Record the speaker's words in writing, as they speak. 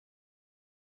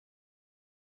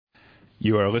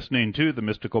You are listening to The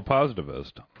Mystical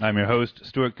Positivist. I'm your host,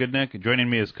 Stuart Goodnick. Joining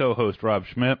me as co-host, Rob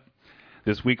Schmidt.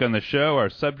 This week on the show,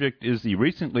 our subject is the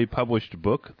recently published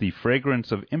book, The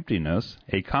Fragrance of Emptiness,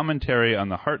 a commentary on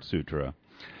the Heart Sutra.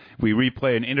 We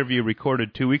replay an interview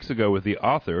recorded 2 weeks ago with the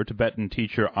author, Tibetan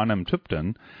teacher Anam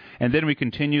Thupten, and then we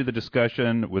continue the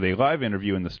discussion with a live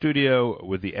interview in the studio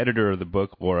with the editor of the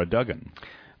book, Laura Duggan.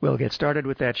 We'll get started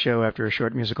with that show after a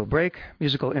short musical break.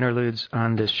 Musical interludes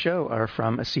on this show are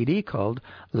from a CD called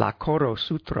La Koro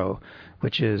Sutro,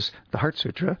 which is the Heart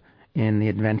Sutra in the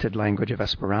invented language of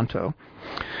Esperanto.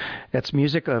 That's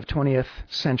music of 20th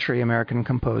century American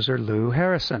composer Lou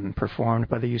Harrison, performed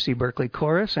by the UC Berkeley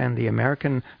Chorus and the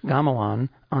American Gamelan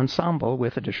Ensemble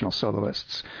with additional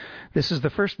soloists. This is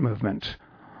the first movement,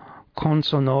 Con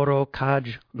sonoro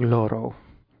kaj gloro.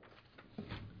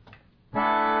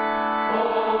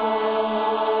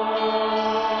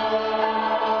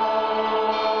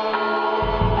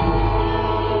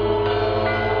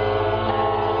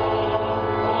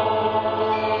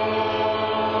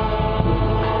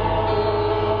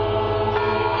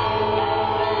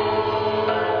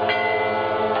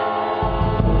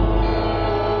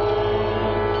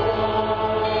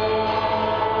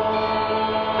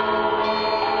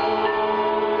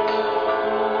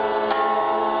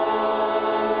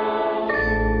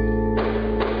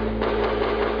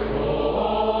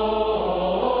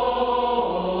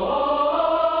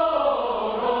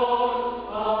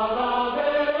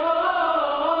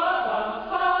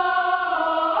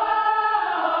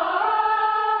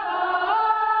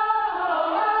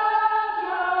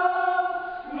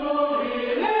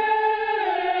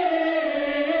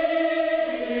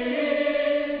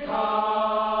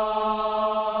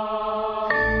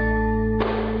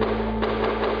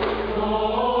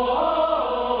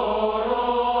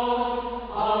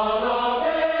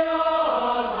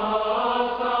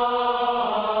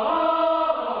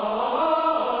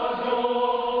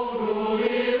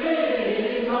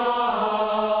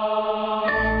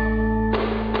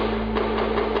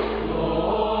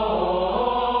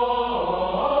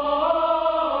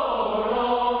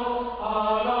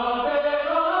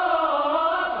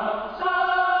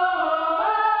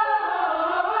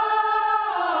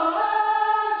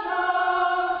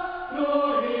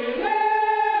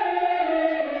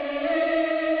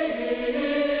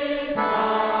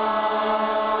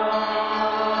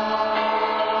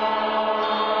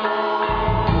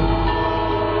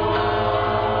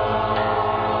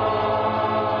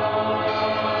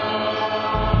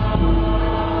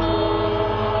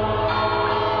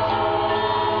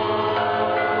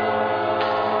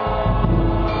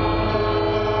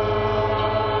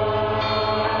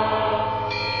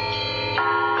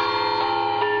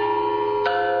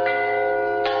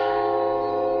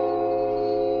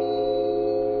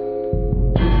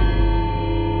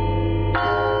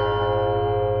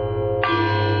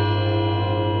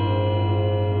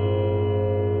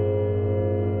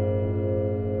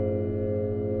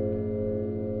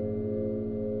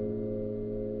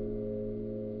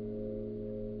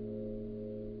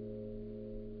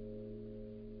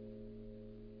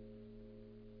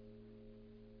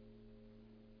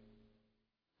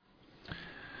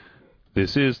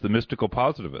 This is The Mystical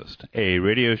Positivist, a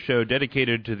radio show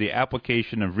dedicated to the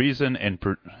application of reason and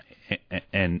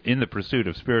in the pursuit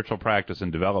of spiritual practice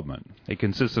and development. It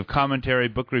consists of commentary,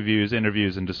 book reviews,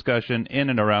 interviews, and discussion in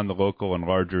and around the local and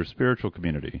larger spiritual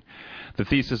community. The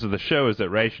thesis of the show is that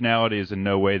rationality is in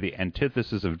no way the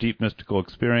antithesis of deep mystical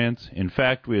experience. In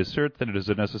fact, we assert that it is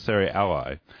a necessary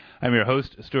ally. I'm your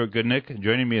host, Stuart Goodnick.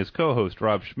 Joining me as co-host,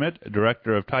 Rob Schmidt,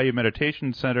 director of Taiyu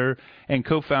Meditation Center and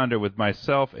co-founder with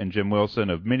myself and Jim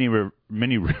Wilson of Many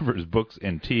Rivers Books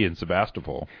and Tea in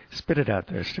Sebastopol. Spit it out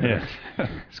there, Stuart. Yeah.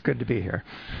 It's good to be here.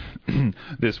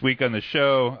 This week on the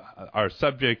show, our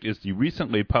subject is the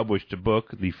recently published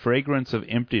book, The Fragrance of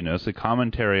Emptiness, a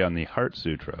commentary on the Heart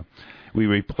Sutra. We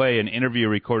replay an interview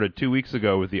recorded 2 weeks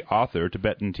ago with the author,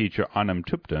 Tibetan teacher Anam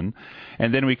Thupten,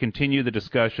 and then we continue the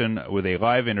discussion with a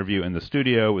live interview in the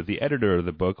studio with the editor of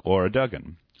the book, Laura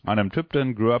Duggan. Anam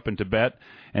Thupten grew up in Tibet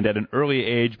and at an early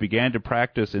age began to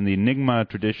practice in the Nyingma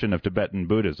tradition of Tibetan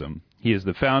Buddhism. He is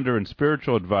the founder and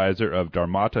spiritual advisor of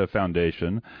Dharmata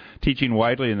Foundation, teaching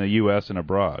widely in the U.S. and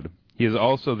abroad. He is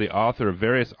also the author of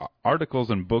various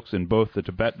articles and books in both the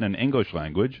Tibetan and English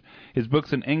language. His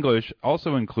books in English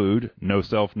also include No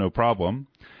Self, No Problem,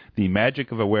 The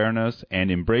Magic of Awareness,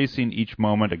 and Embracing Each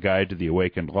Moment, A Guide to the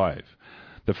Awakened Life.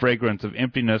 The Fragrance of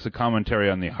Emptiness, a commentary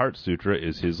on the Heart Sutra,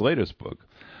 is his latest book.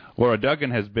 Laura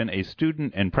Duggan has been a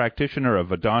student and practitioner of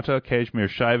Vedanta, Kashmir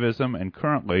Shaivism, and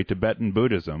currently Tibetan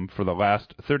Buddhism for the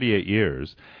last 38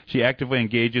 years. She actively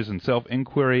engages in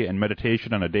self-inquiry and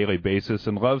meditation on a daily basis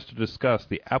and loves to discuss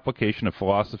the application of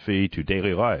philosophy to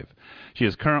daily life. She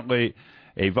is currently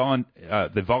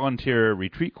the volunteer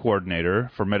retreat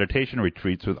coordinator for meditation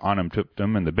retreats with Anam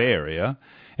Tuptum in the Bay Area,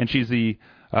 and she's the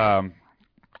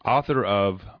author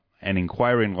of An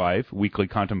Inquiring Life, Weekly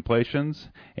Contemplations,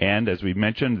 and, as we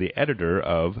mentioned, the editor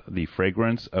of The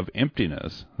Fragrance of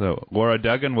Emptiness. So, Laura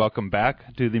Duggan, welcome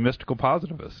back to The Mystical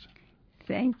Positivist.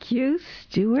 Thank you,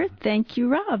 Stuart. Thank you,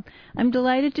 Rob. I'm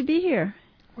delighted to be here.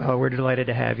 Well, we're delighted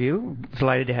to have you.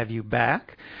 Delighted to have you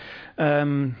back.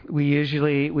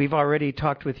 We've already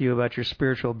talked with you about your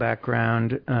spiritual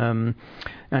background on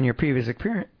your previous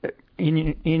appearance.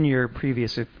 In your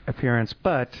previous appearance,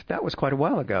 but that was quite a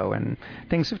while ago, and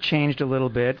things have changed a little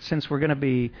bit. Since we're going to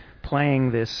be playing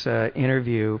this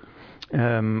interview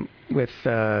with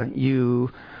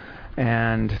you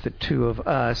and the two of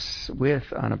us with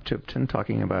Anam Tupten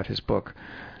talking about his book,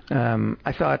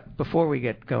 I thought before we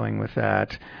get going with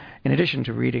that, in addition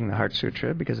to reading the Heart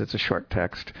Sutra, because it's a short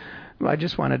text, I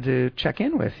just wanted to check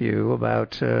in with you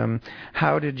about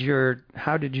how did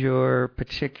your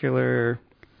particular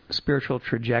spiritual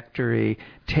trajectory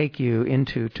take you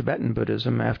into Tibetan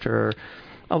Buddhism after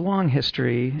a long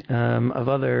history of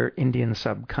other Indian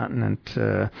subcontinent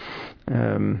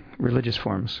religious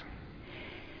forms?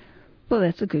 Well,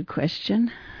 that's a good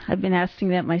question. I've been asking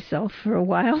that myself for a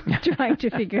while, trying to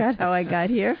figure out how I got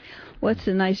here. What's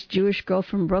a nice Jewish girl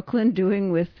from Brooklyn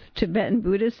doing with Tibetan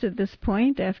Buddhists at this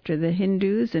point after the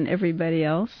Hindus and everybody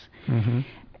else? Mm-hmm.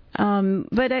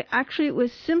 But actually it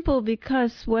was simple,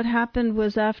 because what happened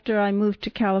was after I moved to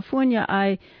California,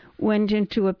 I went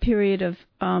into a period of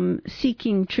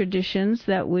seeking traditions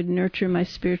that would nurture my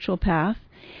spiritual path.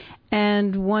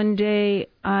 And one day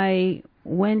I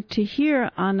went to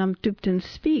hear Anam Tupten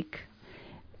speak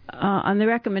on the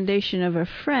recommendation of a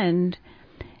friend.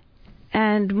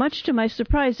 And much to my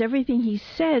surprise, everything he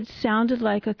said sounded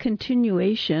like a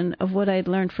continuation of what I'd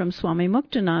learned from Swami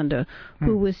Muktananda,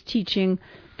 who was teaching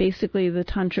basically the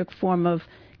tantric form of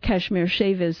Kashmir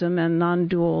Shaivism and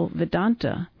non-dual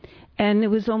Vedanta. And it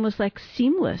was almost like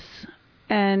seamless.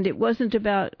 And it wasn't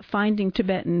about finding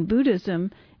Tibetan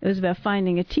Buddhism. It was about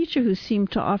finding a teacher who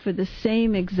seemed to offer the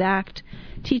same exact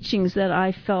teachings that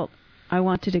I felt I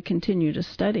wanted to continue to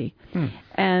study.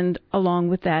 And along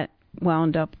with that,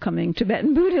 wound up coming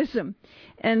Tibetan Buddhism.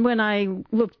 And when I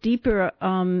looked deeper,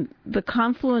 the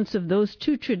confluence of those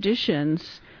two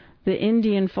traditions, the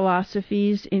Indian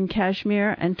philosophies in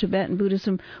Kashmir and Tibetan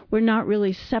Buddhism, were not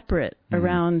really separate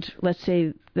around, let's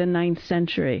say, the 9th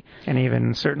century. And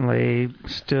even certainly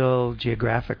still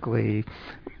geographically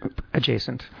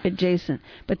adjacent.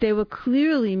 But they were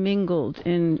clearly mingled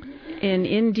in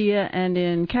India and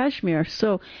in Kashmir.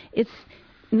 So it's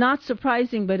not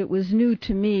surprising, but it was new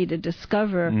to me to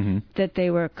discover that they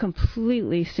were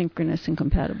completely synchronous and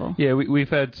compatible. Yeah, we've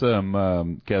had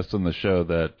some guests on the show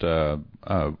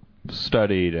that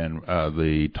studied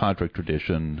the tantric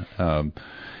tradition,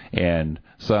 and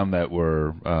some that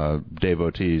were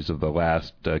devotees of the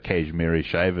last Kashmiri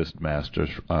Shaivist master,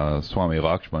 Swami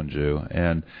Lakshmanju.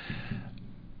 And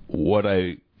what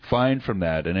I find from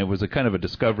that, and it was a kind of a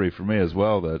discovery for me as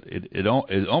well, that it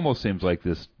almost seems like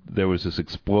there was this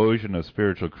explosion of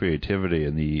spiritual creativity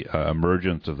in the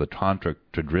emergence of the tantric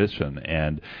tradition,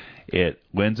 and it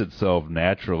lends itself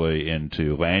naturally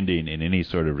into landing in any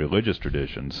sort of religious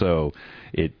tradition. So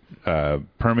it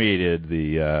permeated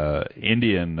the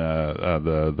Indian,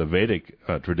 the Vedic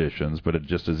traditions, but it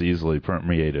just as easily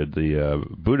permeated the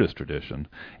Buddhist tradition.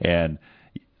 And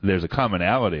there's a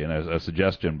commonality and a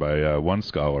suggestion by one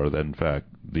scholar that, in fact,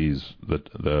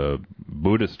 the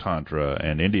Buddhist Tantra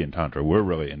and Indian Tantra were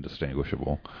really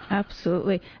indistinguishable.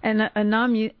 Absolutely. And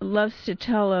Anam loves to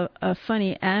tell a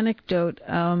funny anecdote.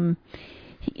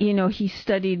 He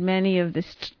studied many of the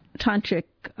tantric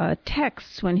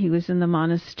texts when he was in the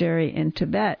monastery in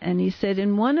Tibet. And he said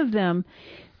in one of them,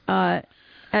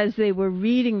 as they were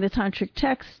reading the tantric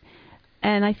text,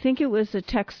 and I think it was a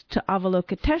text to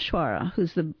Avalokiteshvara,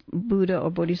 who's the Buddha or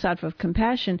Bodhisattva of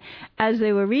compassion. As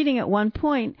they were reading at one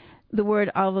point, the word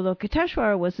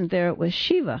Avalokiteshvara wasn't there, it was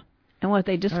Shiva. And what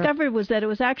they discovered was that it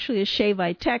was actually a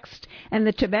Shaivite text, and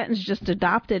the Tibetans just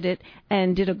adopted it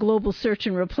and did a global search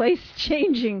and replaced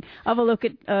changing Shiva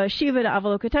to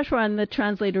Avalokiteshvara, and the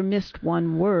translator missed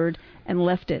one word, and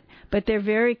left it. But they're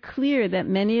very clear that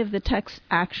many of the texts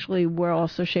actually were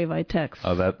also Shaivite texts.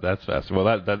 Oh, that's fast. Well,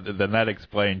 that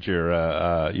explains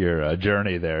your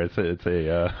journey there. It's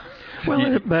a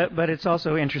well, but it's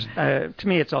also to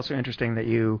me. It's also interesting that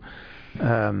you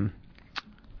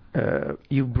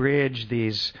bridge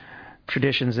these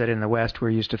traditions that in the West we're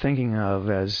used to thinking of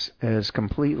as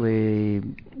completely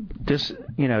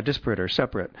disparate or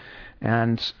separate,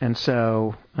 and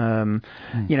so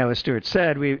as Stuart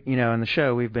said, we in the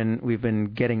show we've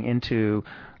been getting into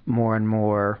more and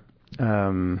more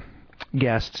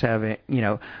guests having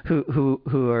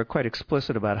who are quite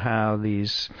explicit about how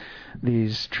these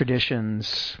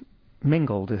traditions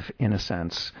mingled, in a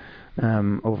sense,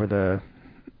 over the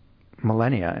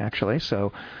millennia, actually.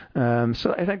 So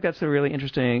I think that's a really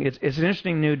interesting. It's an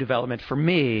interesting new development for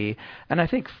me, and I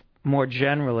think more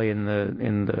generally in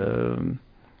the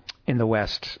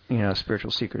West,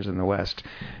 spiritual seekers in the West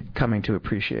coming to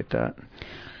appreciate that.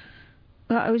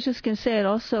 Well, I was just going to say it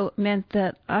also meant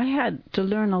that I had to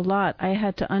learn a lot. I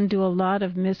had to undo a lot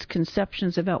of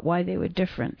misconceptions about why they were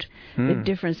different. The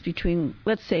difference between,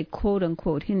 let's say,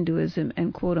 quote-unquote Hinduism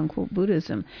and quote-unquote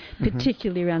Buddhism,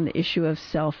 particularly around the issue of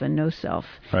self and no self,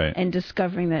 right. And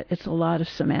discovering that it's a lot of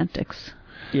semantics.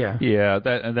 Yeah,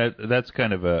 that's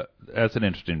kind of that's an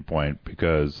interesting point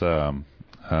because I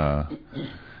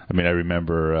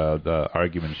remember the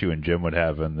arguments you and Jim would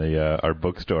have in our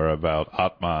bookstore about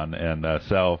Atman and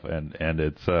self, and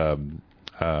it's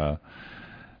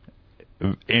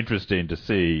interesting to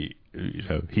see.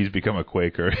 He's become a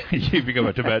Quaker. You've become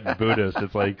a Tibetan Buddhist.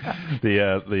 It's like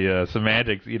the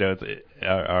semantics,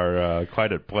 are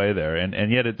quite at play there,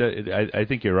 and yet I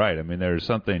think you're right. I mean, there's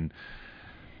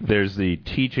the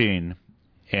teaching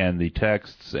and the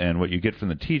texts and what you get from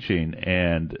the teaching,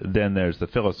 and then there's the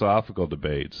philosophical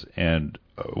debates. And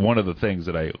one of the things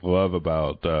that I love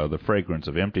about the fragrance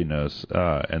of emptiness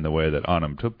and the way that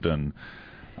Anam Thupten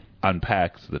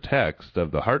unpacks the text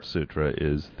of the Heart Sutra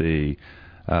is the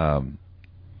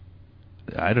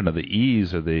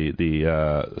ease or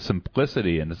the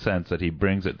simplicity in the sense that he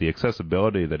brings it, the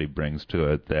accessibility that he brings to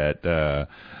it, that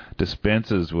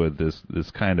dispenses with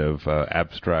this kind of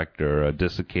abstract or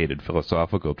desiccated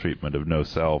philosophical treatment of no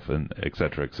self, and et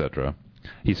cetera, et cetera.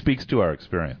 He speaks to our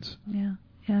experience.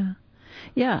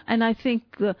 Yeah, and I think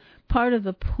part of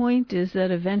the point is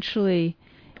that eventually,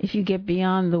 if you get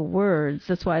beyond the words,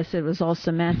 that's why I said it was all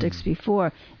semantics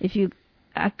before, if you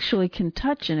actually can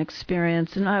touch an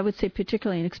experience, and I would say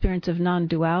particularly an experience of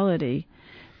non-duality,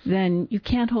 then you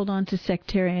can't hold on to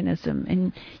sectarianism,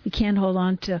 and you can't hold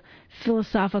on to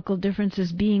philosophical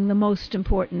differences being the most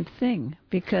important thing,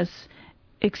 because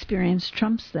experience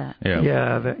trumps that.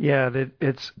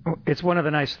 It's one of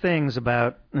the nice things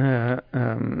about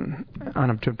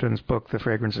Anam Thupten's book, The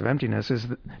Fragrance of Emptiness,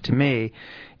 to me,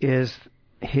 is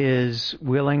his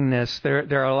willingness. There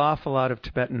are an awful lot of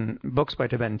Tibetan books by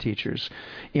Tibetan teachers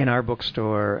in our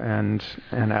bookstore and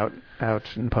out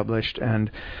and published,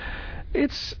 and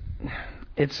it's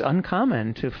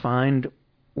uncommon to find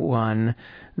one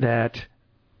that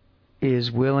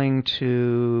is willing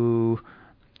to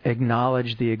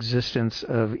acknowledge the existence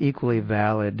of equally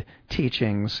valid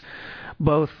teachings,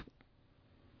 both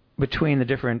between the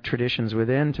different traditions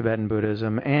within Tibetan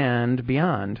Buddhism and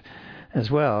beyond as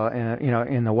well,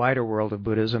 in the wider world of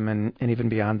Buddhism and even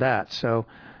beyond that. So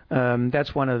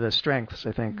that's one of the strengths,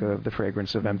 I think, of The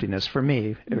Fragrance of Emptiness for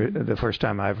me. The first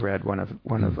time I've read one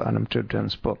of Anam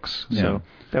Thupten's books, so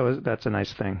that's a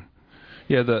nice thing.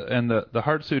 Yeah, the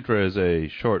Heart Sutra is a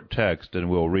short text, and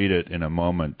we'll read it in a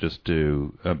moment, just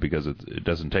to because it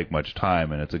doesn't take much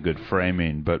time and it's a good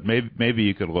framing. But maybe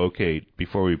you could locate,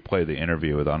 before we play the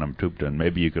interview with Anam Thupten,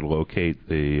 maybe you could locate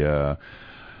the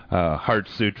Heart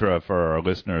Sutra for our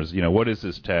listeners. What is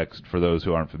this text for those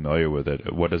who aren't familiar with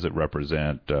it? What does it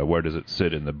represent? Where does it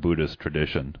sit in the Buddhist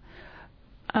tradition?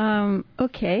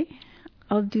 Okay,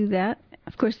 I'll do that.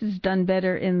 Of course, it's done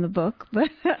better in the book, but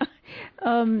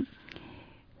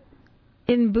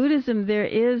in Buddhism there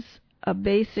is a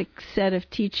basic set of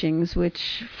teachings,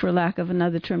 which, for lack of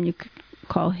another term, you could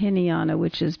call Hinayana,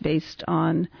 which is based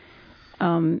on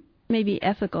maybe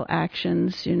ethical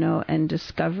actions, and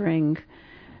discovering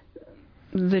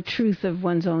the truth of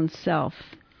one's own self.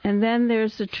 And then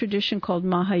there's a tradition called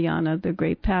Mahayana, the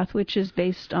Great Path, which is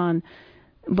based on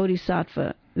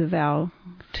Bodhisattva, the vow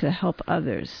to help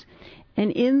others.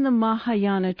 And in the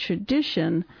Mahayana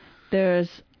tradition,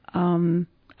 there's a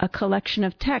collection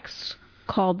of texts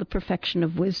called the Perfection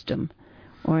of Wisdom,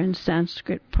 or in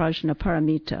Sanskrit,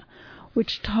 Prajnaparamita,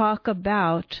 which talk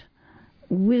about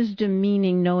wisdom,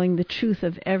 meaning knowing the truth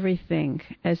of everything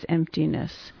as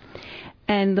emptiness.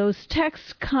 And those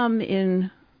texts come in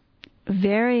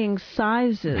varying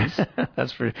sizes.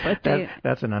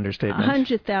 That's an understatement.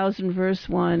 100,000 verse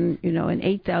 1, and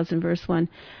 8,000 verse 1.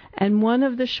 And one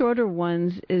of the shorter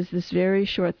ones is this very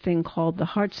short thing called the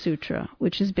Heart Sutra,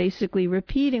 which is basically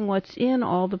repeating what's in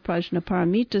all the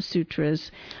Prajnaparamita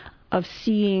sutras of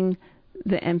seeing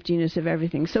the emptiness of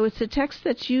everything. So it's a text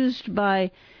that's used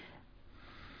by,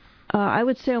 I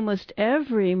would say, almost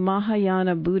every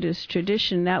Mahayana Buddhist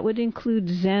tradition. That would include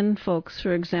Zen folks,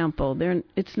 for example.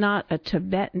 It's not a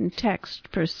Tibetan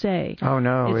text per se. Oh,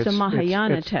 no. It's a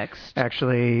Mahayana text.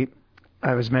 Actually,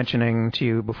 I was mentioning to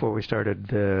you before we started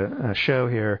the show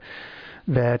here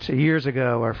that years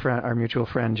ago our mutual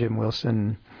friend Jim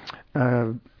Wilson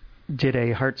did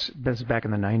this is back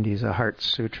in the 90s, a Heart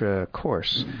Sutra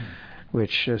course,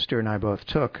 which Stuart and I both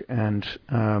took, and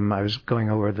I was going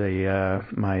over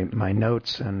my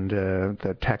notes and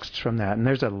the texts from that, and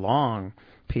there's a long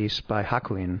piece by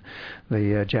Hakuin,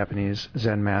 the Japanese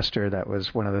Zen master. That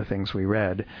was one of the things we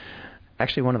read.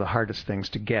 Actually, one of the hardest things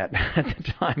to get at the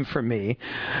time for me,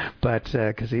 but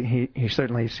because he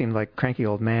certainly seemed like cranky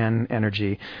old man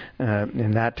energy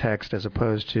in that text, as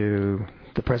opposed to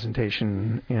the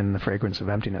presentation in The Fragrance of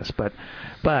Emptiness. But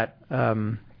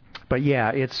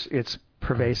yeah, it's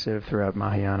pervasive throughout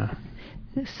Mahayana.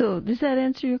 So does that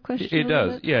answer your question? It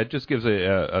does. Yeah, it just gives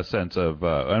a sense of,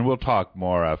 and we'll talk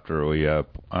more after we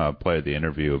play the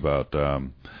interview about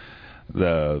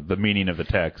the meaning of the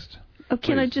text. Oh,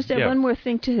 can I just add one more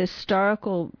thing to the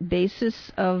historical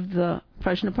basis of the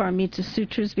Prajnaparamita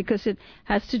Sutras, because it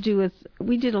has to do with,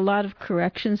 we did a lot of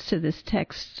corrections to this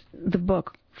text, the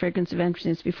book, Fragrance of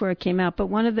Emptiness, before it came out, but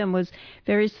one of them was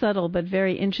very subtle but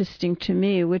very interesting to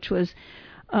me, which was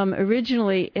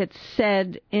originally it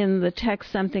said in the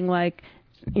text something like,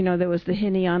 there was the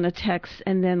Hinayana text,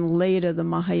 and then later the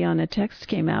Mahayana text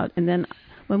came out, and then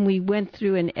when we went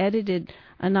through and edited,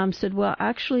 Anam said, well,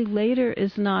 actually later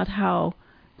is not how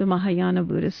the Mahayana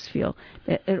Buddhists feel.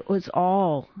 It was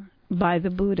all by the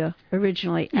Buddha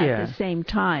originally at the same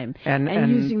time. And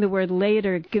using the word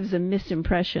later gives a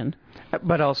misimpression.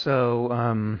 But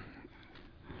also,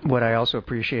 what I also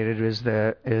appreciated is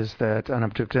that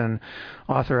Anuptupten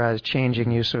authorized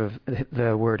changing use of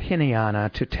the word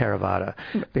Hinayana to Theravada,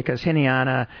 because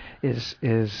Hinayana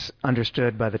is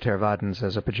understood by the Theravadins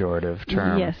as a pejorative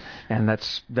term. Yes. And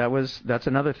that's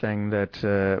another thing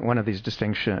that one of these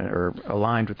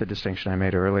aligned with the distinction I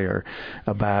made earlier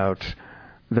about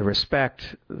the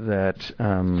respect that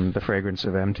the Fragrance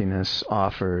of Emptiness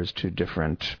offers to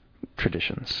different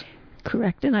traditions.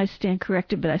 Correct, and I stand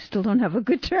corrected, but I still don't have a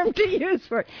good term to use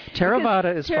for it.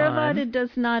 Theravada is fine. Theravada does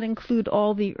not include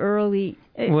all the early.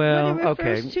 Well, what it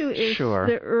refers to is sure.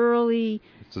 the early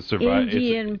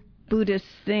Indian Buddhist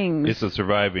things. It's a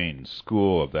surviving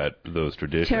school of those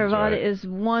traditions. Theravada right? is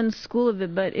one school of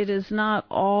it, but it is not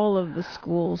all of the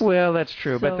schools. Well, that's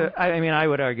true, but I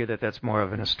would argue that that's more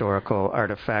of an historical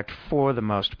artifact for the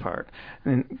most part,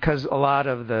 because a lot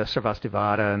of the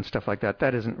Sarvastivada and stuff like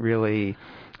that isn't really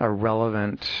a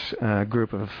relevant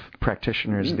group of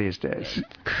practitioners these days.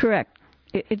 Correct.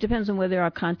 It depends on whether our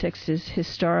context is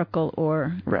historical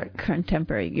or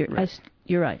contemporary.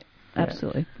 You're right.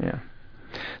 Absolutely. Yeah.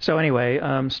 So anyway,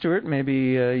 Stuart, maybe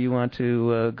you want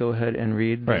to go ahead and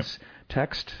read this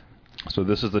text. So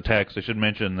this is the text. I should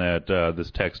mention that this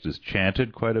text is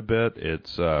chanted quite a bit.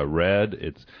 It's read.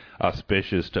 It's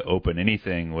auspicious to open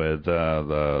anything with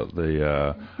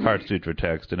the Heart Sutra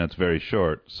text, and it's very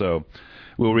short. So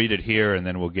we'll read it here, and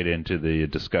then we'll get into the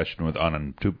discussion with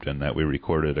Anuptupten that we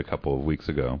recorded a couple of weeks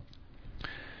ago.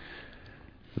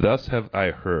 Thus have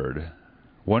I heard.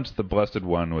 Once the Blessed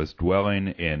One was dwelling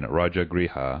in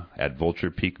Rajagriha at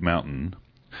Vulture Peak Mountain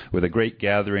with a great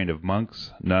gathering of monks,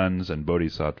 nuns, and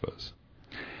bodhisattvas.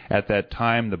 At that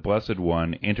time the Blessed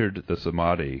One entered the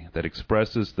samadhi that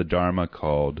expresses the Dharma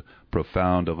called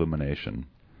profound illumination.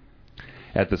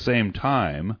 At the same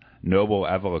time, noble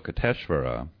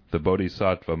Avalokiteshvara, the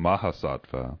Bodhisattva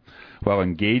Mahasattva, while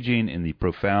engaging in the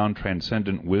profound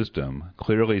transcendent wisdom,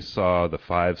 clearly saw the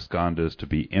 5 skandhas to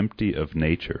be empty of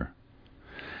nature.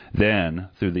 Then,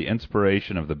 through the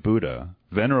inspiration of the Buddha,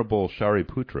 Venerable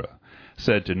Shariputra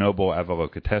said to noble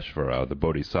Avalokiteshvara, the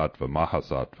Bodhisattva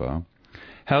Mahasattva,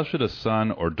 how should a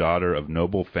son or daughter of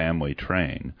noble family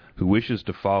train who wishes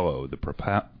to follow the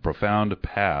profound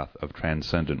path of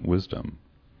transcendent wisdom?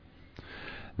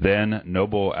 Then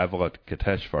noble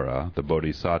Avalokiteshvara, the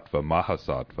Bodhisattva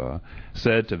Mahasattva,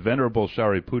 said to Venerable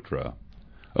Shariputra,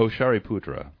 O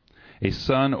Shariputra, a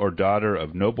son or daughter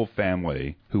of noble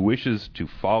family who wishes to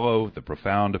follow the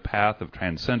profound path of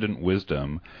transcendent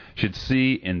wisdom should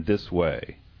see in this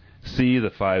way, see the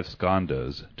 5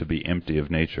 skandhas to be empty of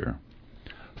nature.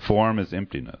 Form is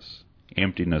emptiness.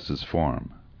 emptiness is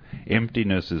form.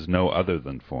 Emptiness is no other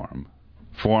than form.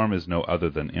 Form is no other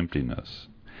than emptiness.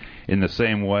 In the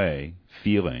same way,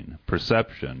 feeling,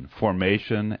 perception,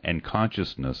 formation, and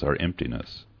consciousness are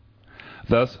emptiness.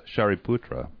 Thus,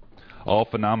 Shariputra, all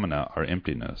phenomena are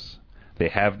emptiness. They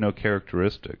have no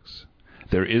characteristics.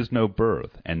 There is no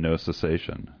birth and no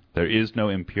cessation. There is no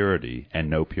impurity and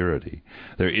no purity.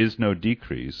 There is no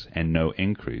decrease and no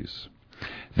increase.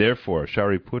 Therefore,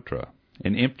 Shariputra,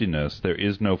 in emptiness there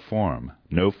is no form,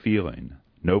 no feeling,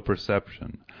 no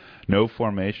perception, no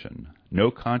formation,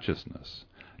 no consciousness,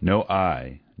 no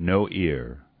eye, no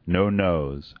ear, no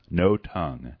nose, no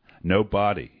tongue, no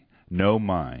body, no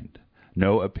mind,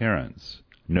 no appearance,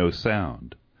 no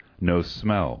sound, no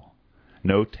smell,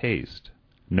 no taste,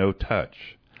 no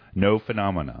touch, no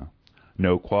phenomena,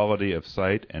 no quality of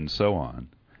sight, and so on,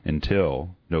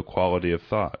 until no quality of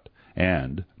thought,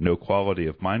 and no quality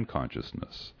of mind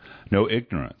consciousness, no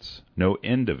ignorance, no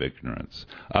end of ignorance,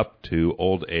 up to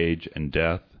old age and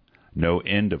death, no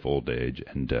end of old age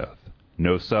and death,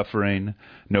 no suffering,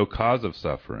 no cause of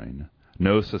suffering,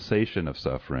 no cessation of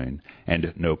suffering,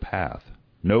 and no path,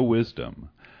 no wisdom,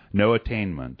 no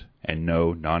attainment, and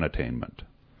no non-attainment.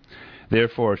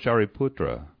 Therefore,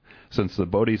 Shariputra, since the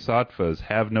bodhisattvas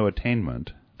have no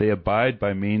attainment, they abide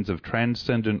by means of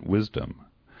transcendent wisdom.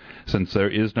 Since there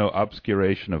is no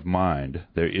obscuration of mind,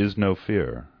 there is no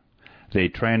fear. They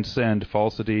transcend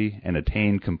falsity and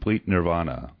attain complete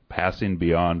nirvana, passing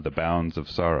beyond the bounds of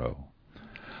sorrow.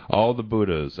 All the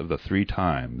Buddhas of the three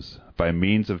times, by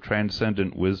means of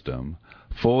transcendent wisdom,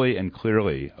 fully and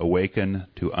clearly awaken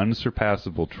to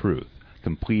unsurpassable truth,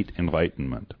 complete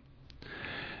enlightenment.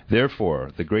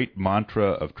 Therefore, the great mantra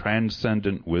of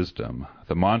transcendent wisdom,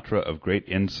 the mantra of great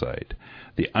insight,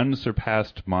 the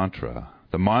unsurpassed mantra,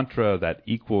 the mantra that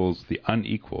equals the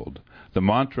unequaled, the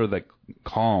mantra that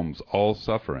calms all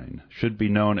suffering, should be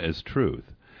known as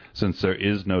truth, since there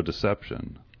is no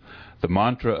deception. The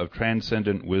mantra of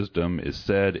transcendent wisdom is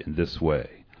said in this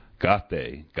way: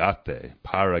 Gate, gate,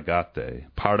 paragate,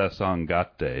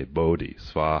 parasangate, bodhi,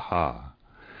 svaha.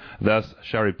 Thus,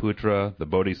 Shariputra, the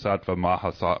Bodhisattva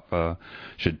Mahasattva,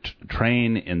 should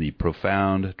train in the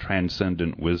profound,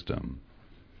 transcendent wisdom.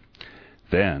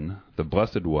 Then the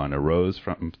Blessed One arose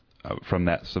from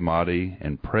that samadhi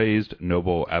and praised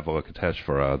noble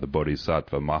Avalokiteshvara, the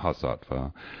Bodhisattva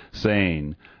Mahasattva,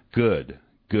 saying, "Good,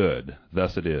 good,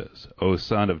 thus it is. O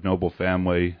son of noble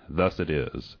family, thus it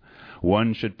is.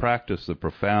 One should practice the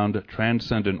profound,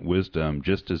 transcendent wisdom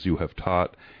just as you have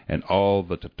taught, and all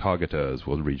the Tathagatas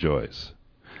will rejoice."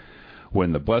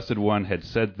 When the Blessed One had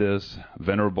said this,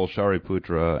 Venerable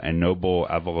Shariputra and noble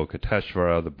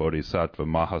Avalokiteshvara, the Bodhisattva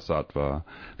Mahasattva,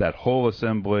 that whole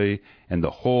assembly and the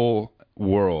whole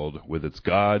world with its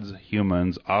gods,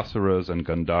 humans, asuras, and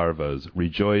Gandharvas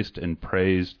rejoiced and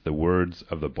praised the words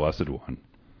of the Blessed One.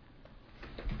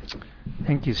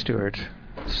 Thank you, Stuart.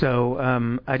 So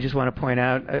I just want to point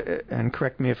out, and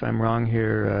correct me if I'm wrong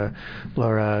here,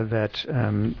 Laura, that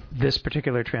this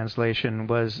particular translation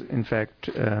was, in fact,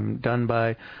 done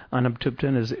by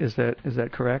Anuptupten. Is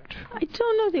that correct? I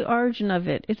don't know the origin of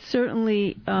it. It's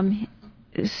certainly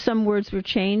some words were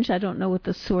changed. I don't know what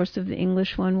the source of the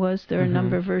English one was. There are a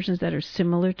number of versions that are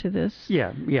similar to this.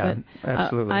 Yeah, but,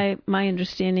 absolutely. My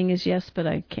understanding is yes, but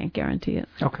I can't guarantee it.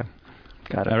 Okay,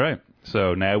 got it. All right.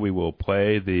 So now we will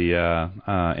play the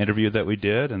interview that we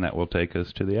did, and that will take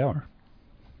us to the hour.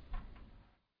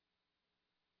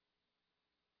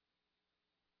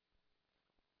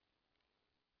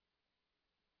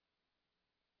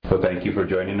 So thank you for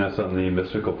joining us on the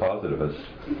Mystical Positivist.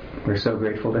 We're so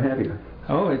grateful to have you.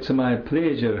 Oh, it's my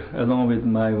pleasure, along with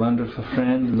my wonderful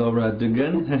friend, Laura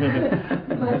Dugan.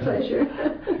 My pleasure.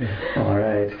 All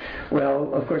right.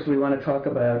 Well, of course, we want to talk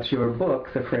about your book,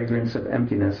 The Fragrance of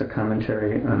Emptiness, a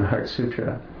commentary on the Heart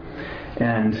Sutra.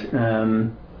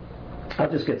 And I'll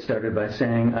just get started by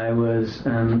saying I was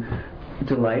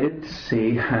delighted to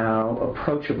see how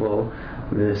approachable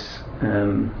this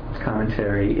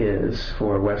commentary is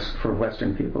for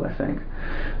Western people, I think,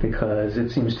 because it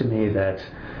seems to me that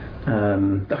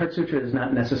the Heart Sutra is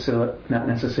not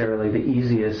necessarily the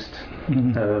easiest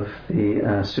of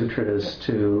the sutras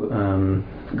to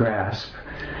grasp,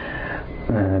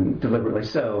 deliberately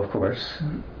so, of course.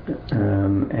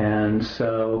 And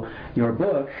so your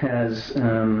book has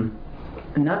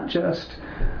not just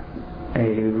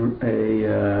a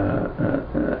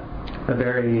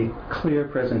very clear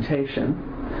presentation,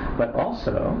 but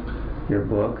also your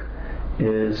book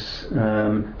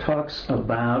talks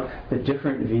about the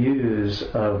different views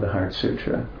of the Heart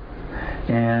Sutra.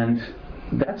 And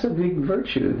that's a big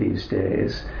virtue these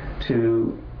days,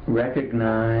 to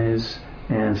recognize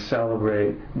and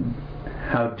celebrate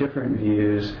how different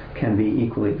views can be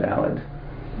equally valid.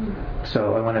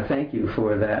 So I want to thank you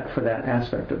for that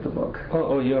aspect of the book.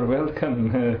 Oh, you're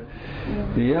welcome.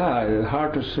 Yeah,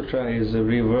 Heart Sutra is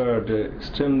revered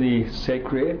extremely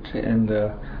sacred, and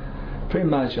pretty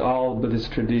much all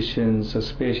Buddhist traditions,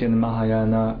 especially in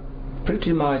Mahayana,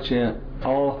 pretty much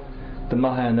all the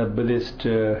Mahayana Buddhist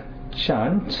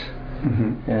chant,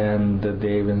 and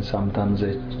they even sometimes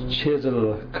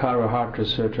carve Heart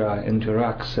Sutra into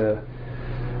rocks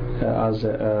as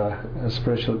a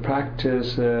spiritual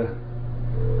practice,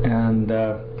 and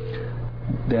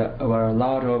there were a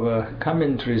lot of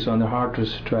commentaries on the Heart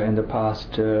Sutra in the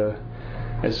past. At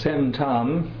the same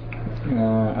time,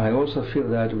 I also feel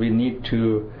that we need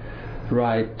to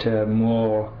write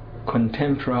more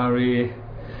contemporary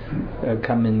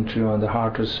commentary on the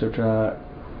Heart Sutra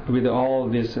with all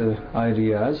these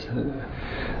ideas.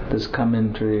 This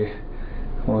commentary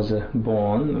was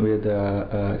born with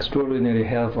extraordinary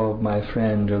help of my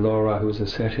friend Laura, who's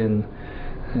sitting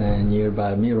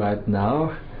nearby me right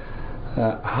now.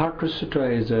 Heart Sutra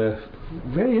is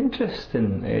very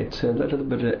interesting. It's a little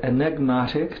bit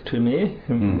enigmatic to me,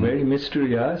 very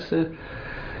mysterious,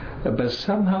 but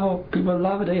somehow people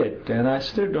loved it, and I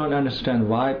still don't understand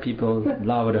why people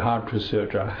love the Heart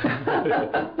Sutra.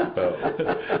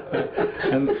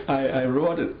 And I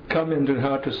wrote a comment to the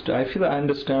Heart Sutra. I feel I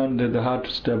understand the Heart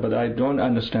Sutra, but I don't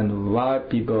understand why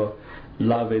people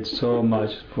love it so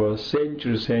much for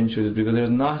centuries, because there's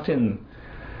nothing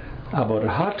about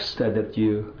Heart Sutra that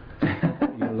you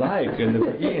like in the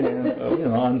beginning,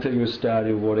 until you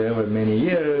study whatever many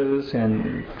years,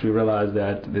 and you realize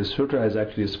that the sutra is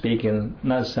actually speaking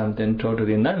not something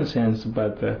totally nonsense,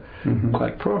 but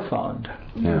quite profound.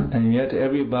 Yeah. And yet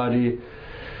everybody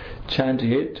chant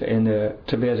it. In the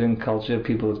Tibetan culture,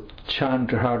 people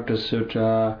chant Heart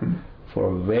Sutra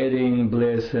for wedding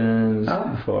blessings,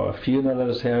 for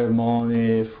funeral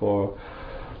ceremony, for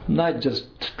not just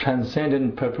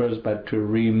transcendent purpose, but to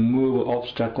remove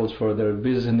obstacles for their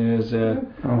business.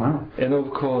 And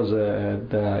of course,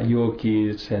 the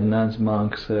yogis and nuns,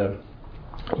 monks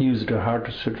use the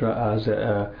Heart Sutra as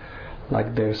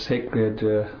like their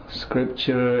sacred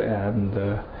scripture and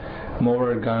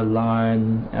moral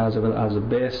guideline, as well as the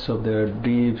base of their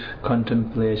deep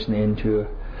contemplation into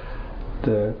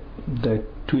the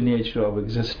true nature of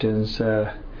existence.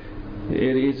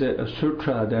 It is a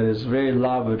sutra that is very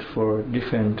loved for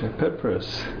different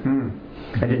purpose.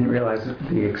 I didn't realize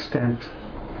the extent,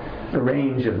 the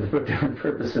range of the different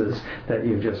purposes that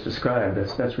you've just described.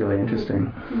 That's really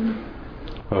interesting.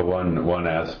 Well, one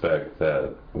aspect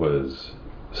that was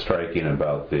striking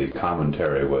about the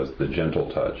commentary was the gentle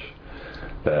touch,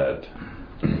 that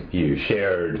you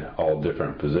shared all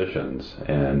different positions,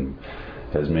 and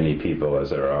as many people as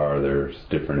there are, there's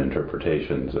different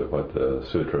interpretations of what the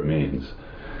sutra means,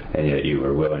 and yet you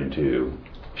were willing to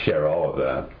share all of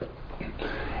that.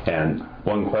 And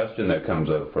one question that comes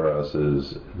up for us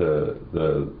is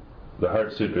the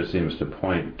Heart Sutra seems to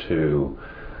point to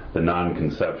the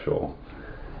non-conceptual,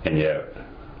 and yet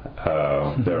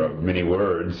there are many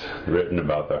words written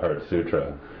about the Heart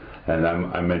Sutra, and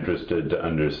I'm interested to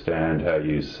understand how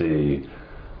you see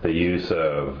the use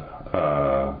of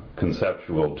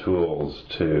conceptual tools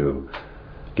to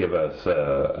give us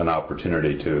an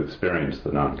opportunity to experience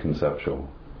the non-conceptual.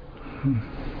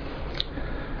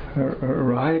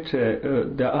 Right.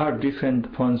 There are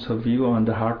different points of view on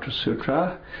the Heart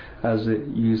Sutra, as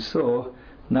you saw,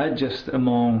 not just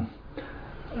among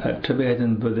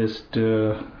Tibetan Buddhist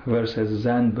versus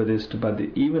Zen Buddhist, but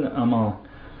even among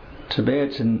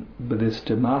Tibetan Buddhist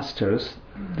masters.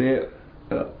 They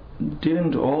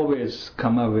didn't always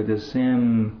come up with the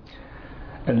same,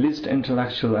 at least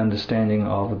intellectual understanding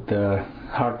of the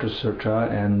Heart Sutra,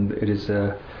 and it is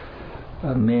a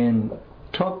main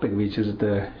topic, which is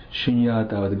the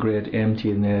shunyata, or the great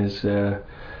emptiness,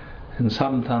 and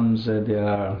sometimes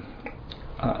their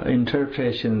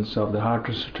interpretations of the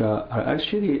Heart Sutra are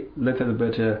actually a little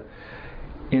bit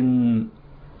in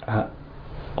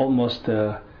almost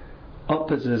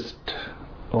opposite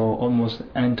or almost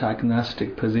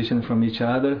antagonistic position from each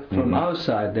other. From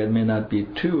outside, there may not be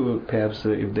two. Perhaps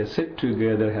if they sit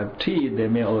together, have tea, they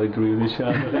may all agree with each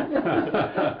other.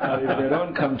 If they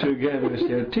don't come together with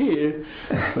their tea,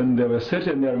 when they were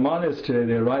sitting in their monastery,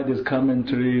 they write these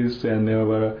commentaries, and they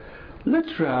were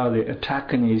literally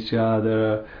attacking each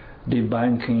other,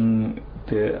 debunking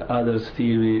the other's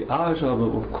theory out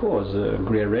of course,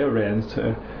 great reverence.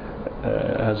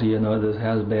 As you know, there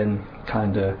has been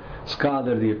kind of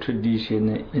scholarly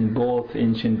tradition in both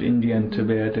ancient India and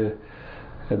Tibet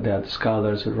that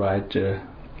scholars write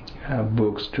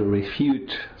books to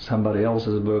refute somebody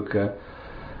else's book.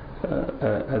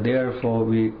 Therefore,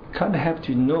 we kind of have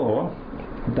to know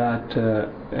that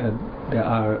there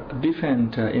are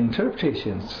different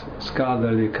interpretations,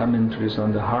 scholarly commentaries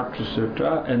on the Heart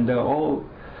Sutra, and they all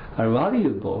are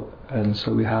valuable. And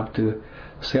so we have to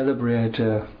celebrate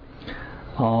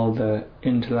all the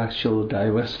intellectual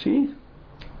diversity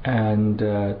and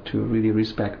to really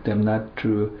respect them, not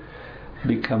to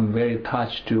become very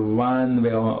attached to one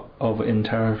way of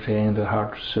interpreting the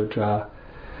Heart Sutra.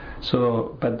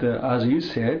 So, but as you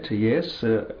said, yes,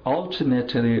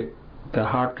 ultimately the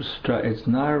Heart Sutra is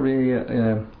not really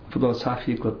a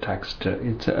philosophical text.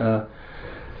 It's a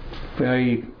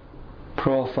very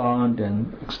profound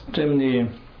and extremely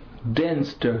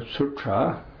dense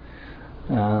sutra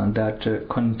that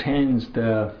contains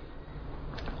the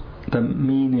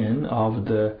meaning of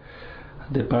the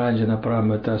Parajana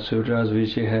Paramita Sutras,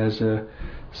 which has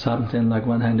something like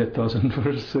 100,000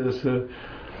 verses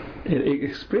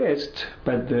expressed,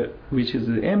 but which is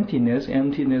the emptiness.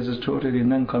 Emptiness is totally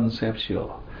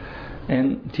non-conceptual.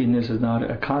 Emptiness is not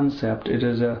a concept. It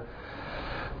is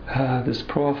this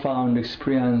profound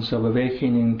experience of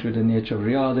awakening to the nature of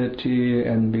reality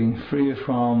and being free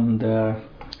from the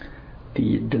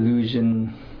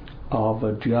delusion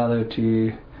of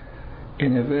duality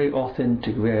in a very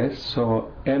authentic way.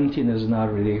 So emptiness is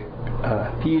not really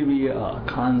a theory or a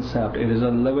concept. It is a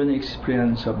living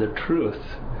experience of the truth,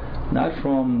 not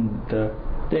from the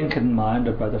thinking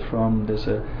mind, but from this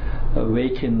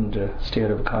awakened state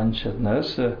of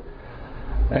consciousness.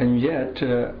 And yet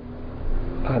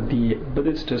the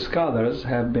Buddhist scholars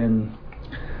have been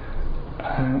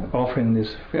offering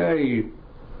this very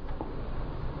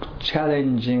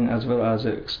challenging as well as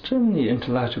extremely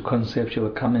intellectual conceptual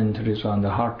commentaries on the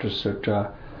Heart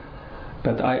Sutra.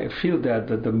 But I feel that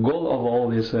the goal of all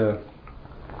this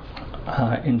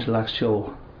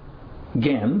intellectual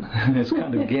game, this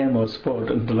kind of game of sport,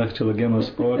 intellectual game of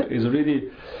sport, is really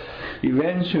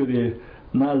eventually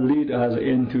not lead us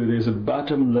into this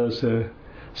bottomless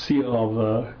sea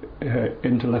of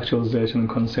intellectualization,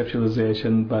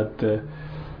 conceptualization, but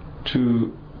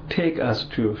to take us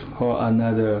to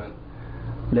another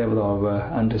level of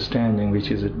understanding, which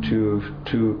is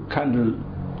to kind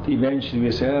of eventually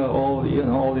we say,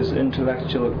 all this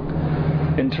intellectual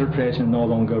interpretation no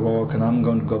longer work, and I'm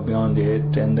going to go beyond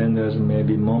it. And then there's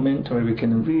maybe a moment where we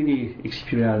can really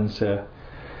experience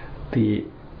the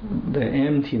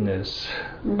emptiness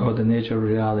or the nature of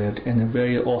reality in a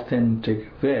very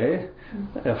authentic way,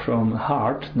 from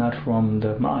heart, not from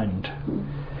the mind.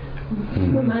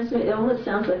 Reminds me, it almost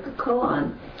sounds like a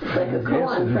koan. It's like a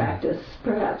koan practice.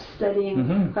 Perhaps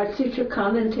studying Heart Sutra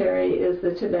commentary is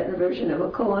the Tibetan version of a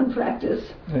koan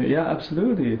practice. Yeah,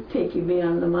 absolutely. Take you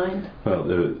beyond the mind. Well,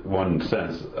 the one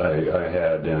sense I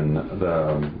had in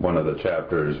one of the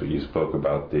chapters where you spoke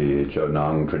about the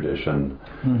Jonang tradition,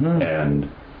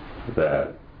 and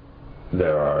that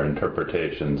there are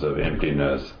interpretations of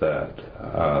emptiness that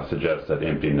suggest that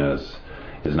emptiness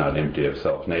is not empty of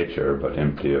self-nature, but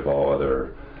empty of all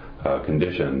other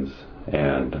conditions.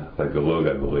 And the Gelug,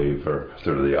 I believe, are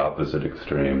sort of the opposite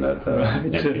extreme, that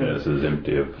emptiness is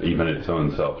empty of even its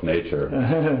own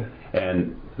self-nature.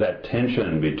 And that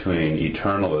tension between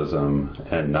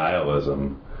eternalism and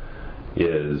nihilism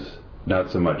is not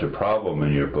so much a problem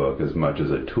in your book as much as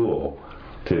a tool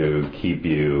to keep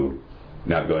you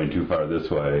not going too far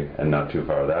this way and not too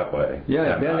far that way.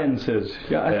 Yeah, balances.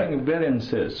 I think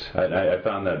balances. I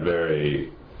found that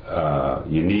very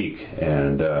unique,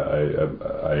 and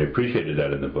I appreciated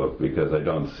that in the book, because I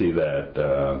don't see that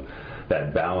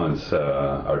that balance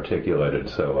articulated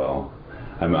so well.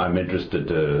 I'm interested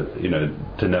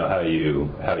to know how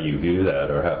you view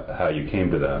that, or how you came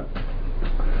to that.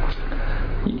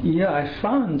 Yeah, I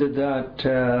found that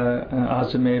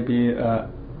as maybe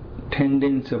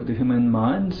tendency of the human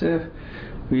minds,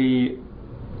 we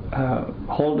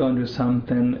hold on to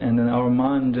something, and then our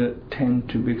mind tend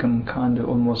to become kind of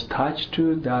almost attached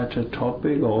to that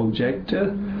topic or object,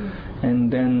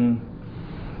 and then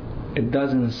it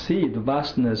doesn't see the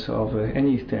vastness of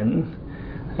anything.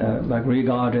 Like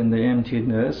regarding the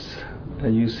emptiness,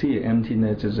 you see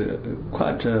emptiness is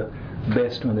quite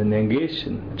based on the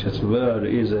negation. Just word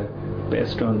is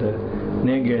based on the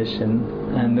negation,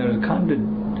 and there's kind of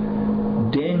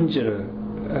danger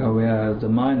where the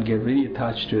mind gets really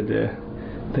attached to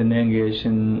the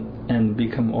negation and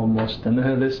become almost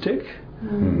nihilistic.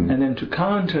 And then to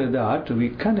counter that, we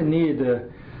kind of need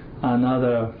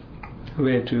another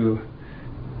way to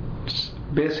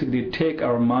basically take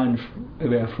our mind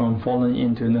away from falling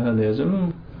into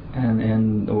nihilism,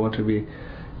 and what we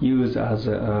use as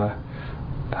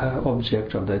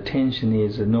object of the attention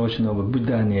is the notion of a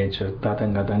Buddha nature,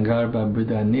 Tathagatangarva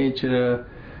Buddha nature.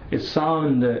 It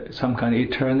sounds some kind of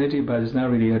eternity, but it's not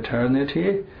really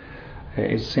eternity.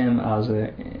 It's same as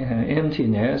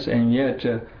emptiness, and yet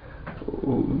the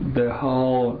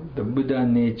Buddha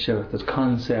nature, the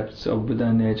concepts of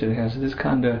Buddha nature has this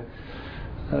kind of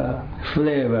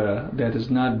flavor that is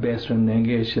not based on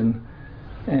negation,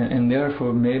 and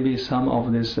therefore maybe some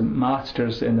of these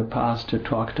masters in the past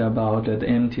talked about that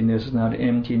emptiness is not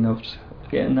empty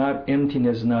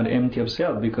of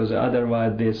self, because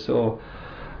otherwise they saw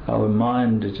our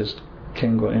mind just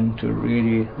can go into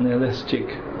really nihilistic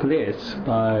place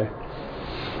by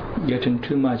getting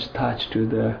too much attached to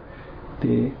the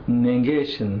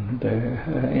negation. The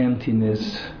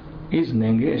emptiness is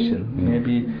negation.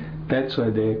 Maybe that's why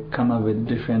they come up with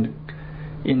different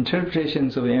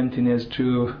interpretations of emptiness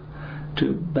to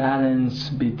balance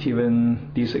between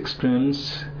these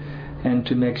extremes and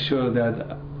to make sure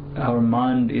that our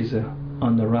mind is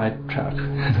on the right track.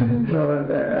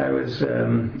 Well, I was,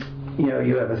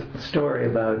 you have a story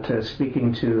about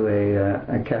speaking to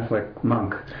a Catholic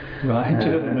monk, right?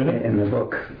 In the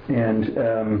book, and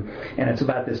it's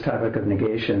about this topic of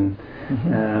negation,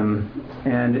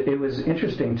 and it was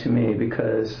interesting to me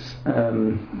because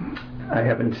I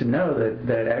happen to know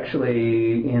that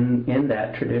actually in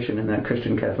that tradition, in that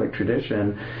Christian Catholic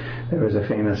tradition, there was a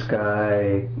famous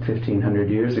guy 1,500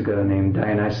 years ago named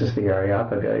Dionysius the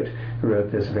Areopagite who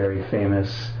wrote this very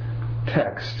famous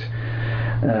text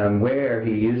where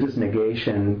he uses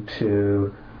negation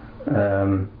to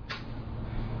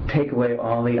take away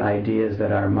all the ideas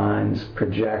that our minds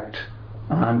project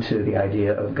onto the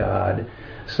idea of God,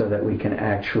 so that we can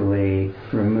actually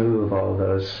remove all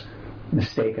those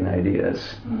mistaken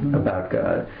ideas about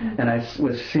God. And I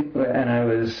was,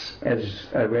 as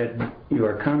I read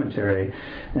your commentary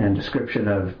and description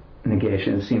of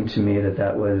negation, it seemed to me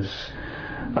that was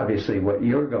obviously what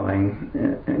you're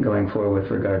going for with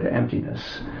regard to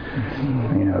emptiness.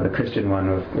 The Christian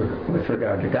one with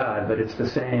regard to God, but it's the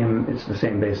same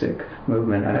basic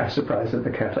movement. And I'm surprised that the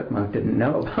Catholic monk didn't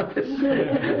know about this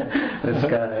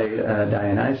guy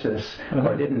Dionysius,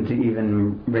 or didn't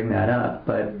even bring that up.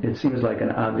 But it seems like an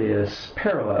obvious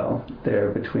parallel there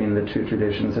between the two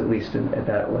traditions, at least at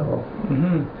that level.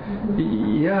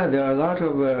 Yeah, there are a lot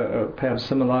of perhaps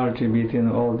similarity between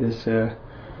all this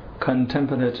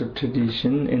contemplative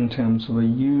tradition in terms of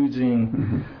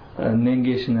using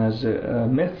negation as a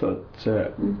method.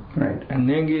 Right. And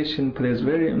negation plays a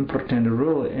very important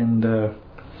role in the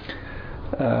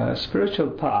spiritual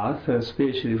path,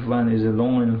 especially if one is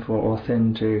longing for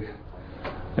authentic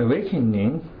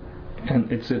awakening.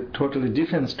 And it's a totally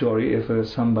different story if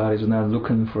somebody is not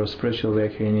looking for a spiritual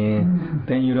awakening.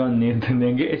 Then you don't need the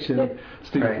negation.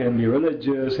 Still can be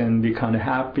religious and be kind of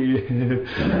happy.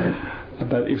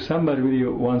 But if somebody really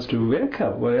wants to wake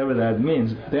up, whatever that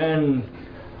means, then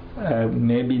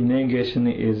maybe negation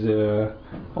is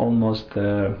almost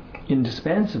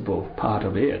indispensable part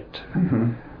of it,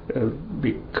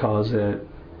 because the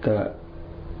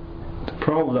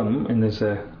problem in this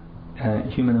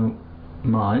human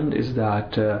mind is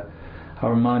that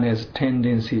our mind has a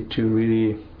tendency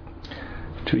to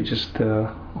just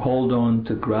hold on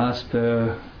to grasp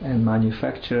and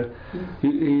manufacture.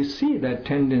 You see that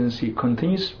tendency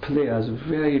continues to play as a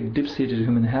very deep-seated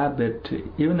human habit,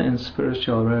 even in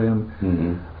spiritual realm.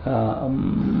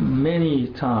 Many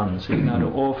times, if not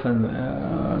often,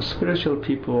 spiritual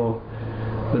people,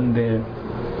 when they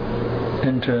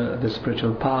enter the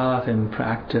spiritual path and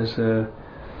practice the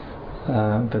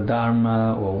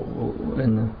Dharma or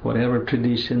in whatever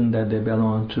tradition that they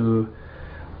belong to,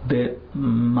 they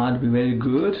might be very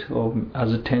good, or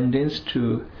as a tendency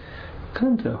to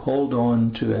kind of hold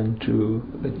on to and to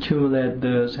accumulate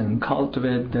this and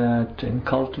cultivate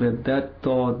that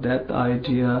thought, that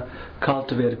idea,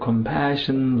 cultivate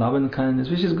compassion, love and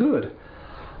kindness, which is good.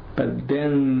 But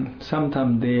then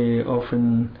sometimes they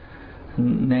often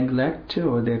neglect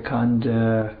or they kind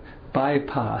of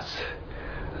bypass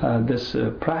this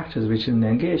practice, which is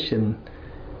negation.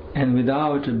 And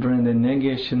without bringing the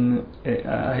negation,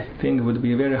 I think it would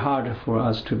be very hard for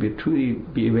us to truly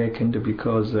be awakened,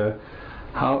 because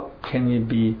how can we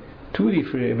be truly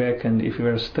awakened if we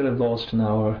are still lost in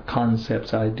our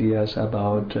concepts, ideas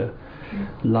about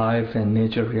life and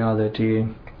nature, reality?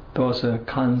 Those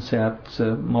concepts,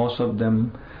 most of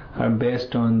them are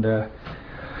based on the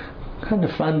kind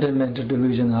of fundamental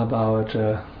delusion about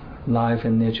life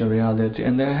and nature, reality,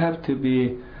 and they have to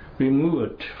be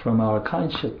removed from our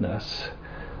consciousness.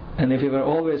 And if we were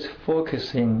always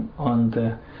focusing on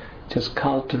the just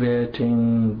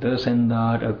cultivating this and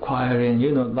that, acquiring,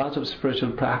 lots of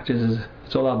spiritual practices.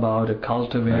 It's all about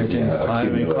cultivating,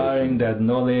 acquiring that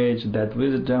knowledge, that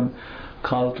wisdom,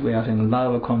 cultivating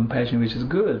love, compassion, which is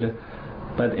good.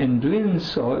 But in doing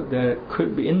so, there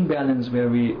could be imbalance where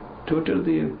we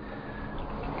totally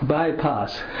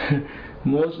bypass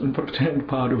most important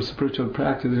part of spiritual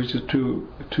practice, which is to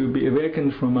be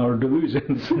awakened from our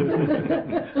delusions.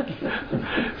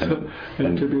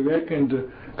 And to be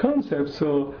awakened concepts.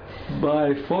 So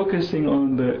by focusing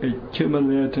on the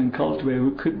accumulate and cultivate,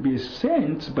 we could be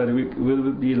saints, but we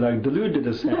will be like deluded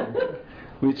saints,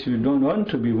 which we don't want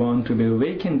to be. Want to be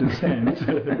awakened saints.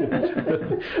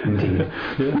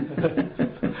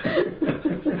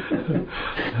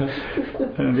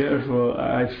 And therefore,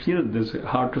 I feel this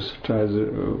Heart Sutra is a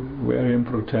very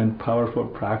important, powerful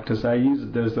practice. I use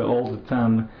this all the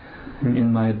time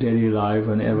in my daily life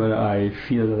whenever I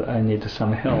feel I need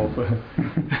some help.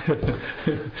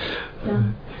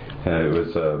 It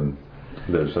was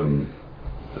there's some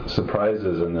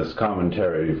surprises in this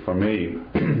commentary for me.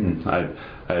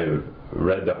 I've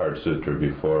read the Heart Sutra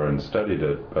before and studied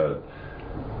it, but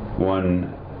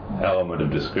one element of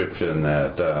description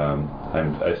that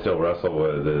I still wrestle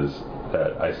with is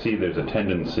that I see there's a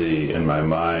tendency in my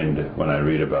mind when I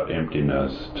read about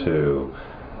emptiness to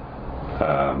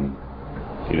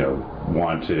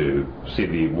want to see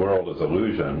the world as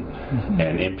illusion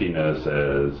and emptiness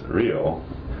as real.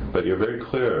 But you're very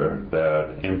clear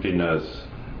that emptiness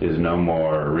is no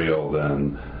more real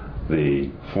than the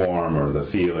form or the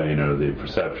feeling or the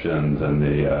perceptions and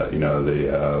the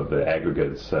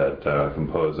aggregates that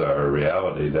compose our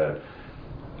reality, that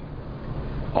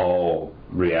all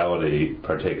reality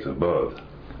partakes of both,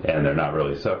 and they're not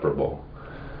really separable.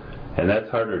 And that's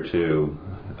harder to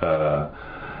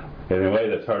in a way,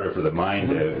 that's harder for the mind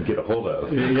to get a hold of,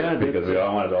 because we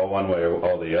all want it all one way or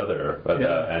all the other. But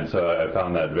and so I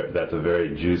found that that's a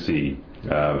very juicy,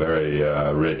 very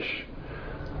rich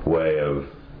way of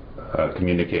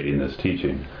communicating this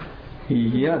teaching.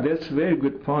 Yeah, that's a very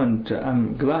good point.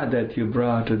 I'm glad that you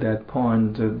brought to that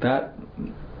point. That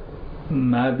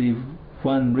might be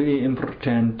one really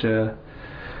important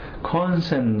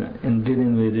concern in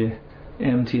dealing with the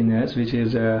emptiness, which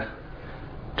is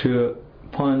to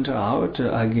point out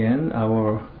again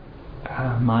our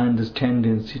mind's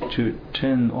tendency to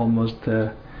turn almost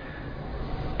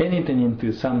anything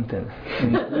into something,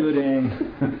 including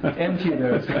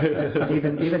emptiness.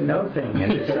 even no thing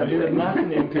into something. Even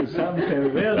nothing into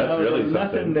something. Well, really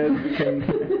nothing that can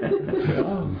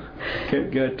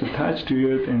get attached to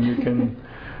it, and you can,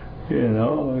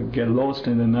 get lost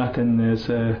in the nothingness.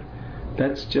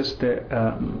 That's just the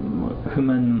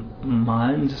human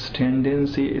mind's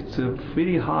tendency. It's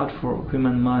really hard for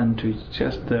human mind to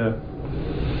just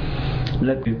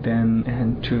let it then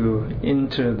and to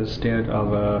enter the state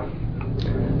of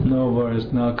no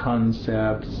words, no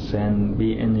concepts, and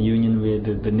be in union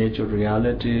with the nature of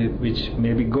reality, which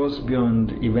maybe goes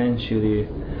beyond eventually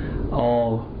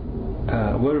all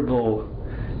verbal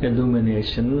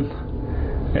illumination.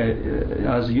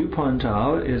 As you point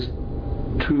out, is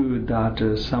true that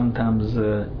sometimes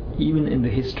even in the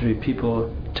history people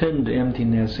turned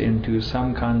emptiness into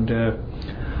some kind of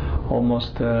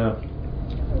almost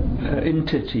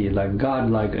entity, like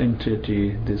God-like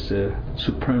entity, this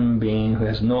supreme being who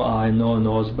has no eye, no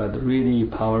nose, but really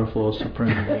powerful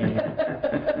supreme being,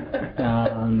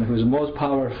 and who's most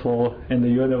powerful in the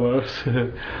universe.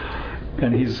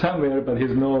 And he's somewhere, but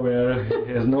he's nowhere.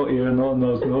 He has no ear, no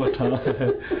nose, no tongue.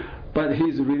 But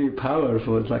he's really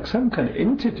powerful. It's like some kind of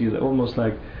entity, almost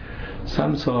like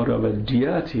some sort of a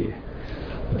deity.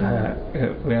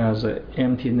 Whereas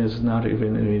emptiness is not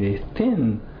even really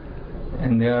thin.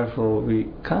 And therefore we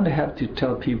kind of have to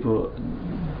tell people,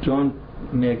 don't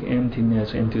make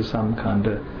emptiness into some kind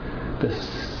of the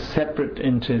separate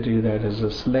entity that is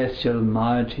a celestial,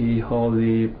 mighty,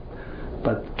 holy,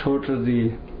 but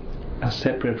totally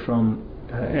separate from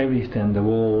everything, the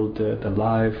world, the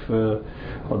life, or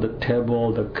the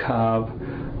table, the cup,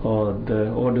 or the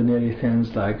ordinary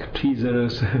things like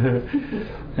tweezers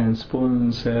and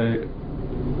spoons,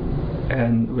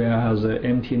 and whereas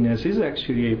emptiness is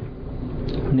actually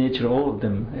nature, all of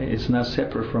them. It's not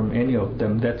separate from any of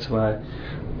them. That's why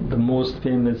the most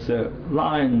famous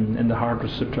line in the Heart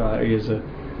Sutra is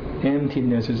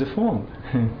emptiness is a form.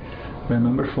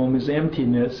 Remember, form is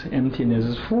emptiness, emptiness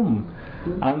is form.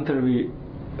 Until we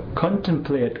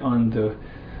contemplate on the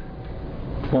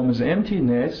form as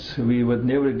emptiness, we would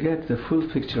never get the full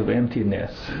picture of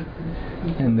emptiness.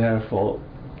 And therefore,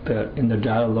 in the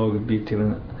dialogue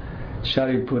between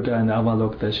Shariputra and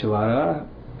Avalokiteshvara,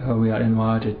 we are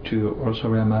invited to also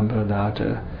remember that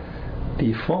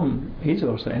the form is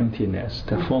also emptiness.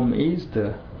 The form is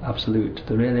the absolute.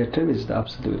 The relative is the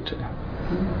absolute.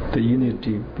 The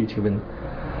unity between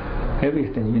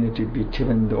everything, unity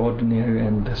between the ordinary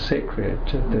and the sacred,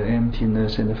 the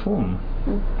emptiness and the form.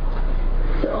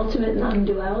 The ultimate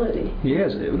non-duality.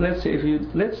 Yes. Let's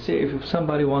say if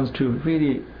somebody wants to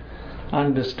really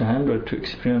understand or to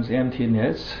experience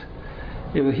emptiness,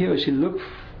 if he or she look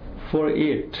for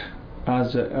it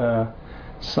as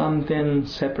something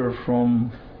separate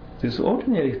from these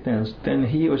ordinary things, then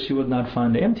he or she would not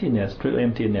find emptiness, true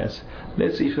emptiness.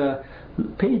 Let's if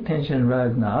pay attention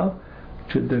right now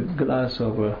to the glass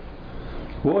of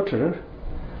water.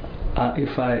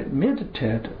 If I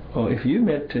meditate, or if you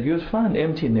meditate, you'll find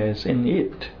emptiness in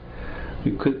it.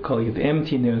 We could call it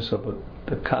emptiness of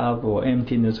the cup or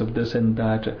emptiness of this and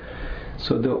that.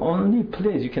 So the only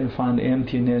place you can find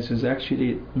emptiness is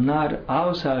actually not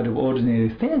outside of ordinary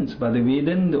things, but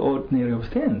within the ordinary of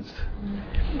things.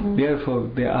 Therefore,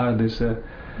 there are this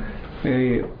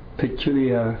very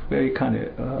peculiar, very kind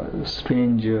of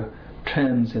strange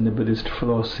trends in the Buddhist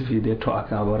philosophy. They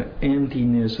talk about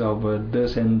emptiness of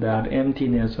this and that,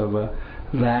 emptiness of a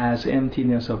vase,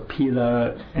 emptiness of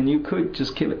pillar, and you could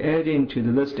just keep adding to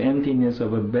the list: emptiness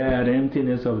of a bed,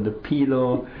 emptiness of the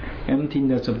pillow,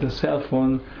 emptiness of the cell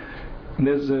phone. And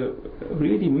there's a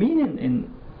really meaning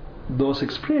in those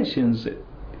expressions.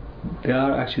 They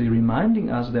are actually reminding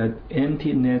us that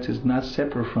emptiness is not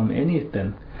separate from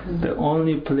anything. The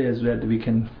only place that we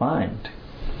can find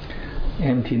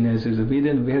emptiness is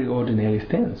within very ordinary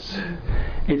things.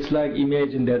 It's like,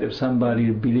 imagine that if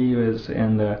somebody believes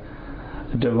in the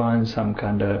divine, some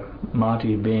kind of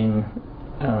mighty being,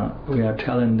 we are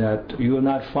telling that you will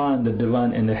not find the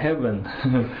divine in the heaven,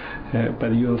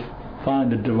 but you'll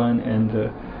find the divine in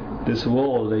this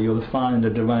world. You'll find the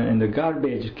divine in the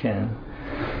garbage can.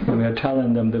 And we are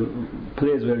telling them the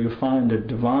place where you find the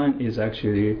divine is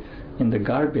actually in the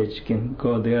garbage can.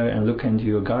 Go there and look into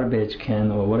your garbage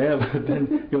can or whatever,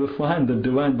 then you'll find the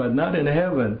divine, but not in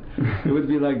heaven. It would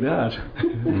be like that.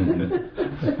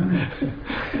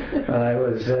 Well, I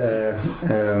was the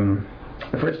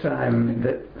first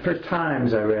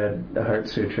times I read the Heart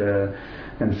Sutra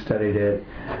and studied it,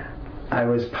 I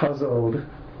was puzzled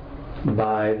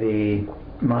by the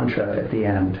mantra at the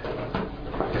end.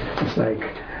 It's like,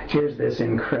 here's this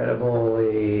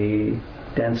incredibly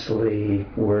densely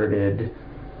worded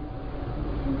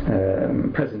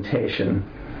presentation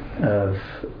of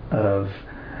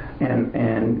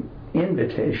an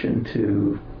invitation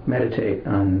to meditate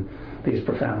on these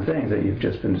profound things that you've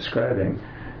just been describing.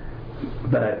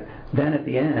 But then at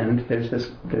the end, there's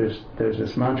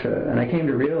this mantra, and I came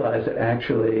to realize that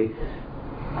actually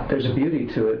there's a beauty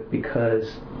to it, because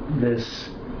this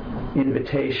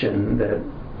invitation that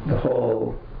the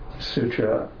whole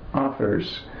sutra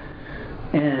offers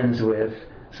ends with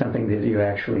something that you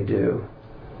actually do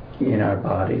in our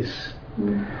bodies.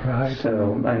 Right.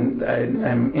 So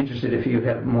I'm interested if you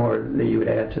have more that you would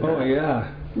add to that. Oh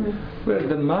yeah. Well,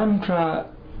 the mantra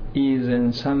is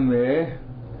in some way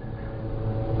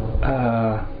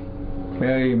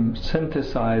very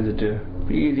synthesized,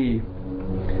 really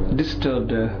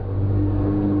distilled,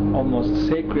 almost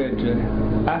sacred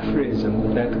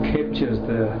aphorism that captures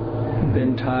the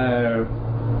entire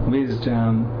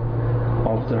wisdom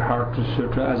of the Heart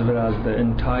Sutra, as well as the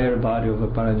entire body of the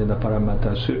Paranjana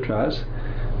Paramattha Sutras.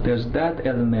 There's that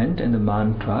element in the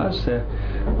mantras.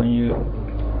 When you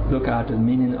look at the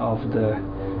meaning of the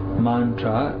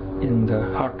mantra in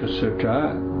the Heart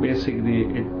Sutra, basically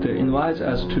it invites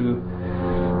us to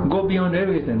go beyond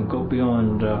everything, go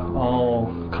beyond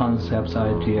all concepts,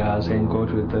 ideas, and go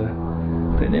to the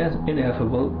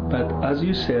ineffable. But as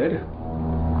you said,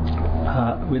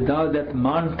 without that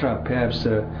mantra, perhaps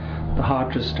the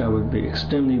Heart Sutra would be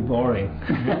extremely boring.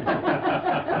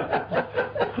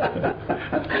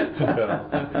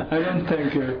 I don't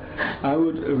think I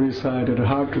would recite the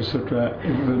Heart Sutra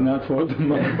if it were not for the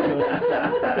mantra.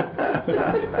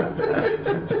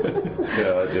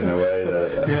 Yeah, in a way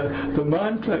that... Yeah, the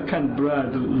mantra can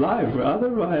bring life.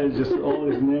 Otherwise, just all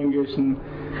this negation.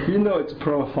 You know, it's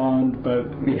profound, but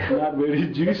it's not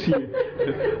very juicy,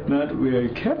 not very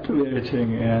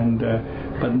captivating, and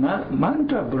but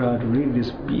mantra brought really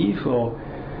this beautiful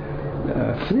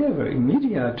flavor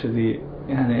immediately,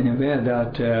 and in a way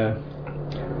that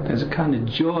there's a kind of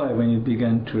joy when you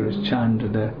begin to chant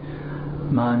the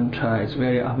mantra. It's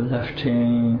very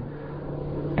uplifting,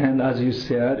 and as you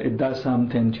said, it does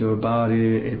something to your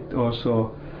body. It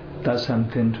also does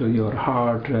something to your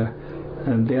heart.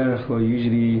 And therefore,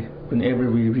 usually, whenever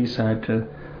we recite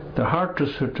the Heart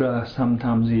Sutra,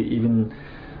 sometimes we even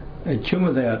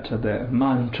accumulate the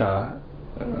mantra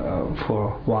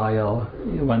for a while,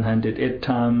 108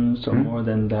 times or more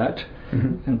than that,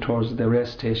 and towards the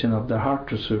recitation of the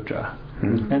Heart Sutra.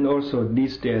 And also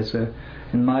these days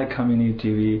in my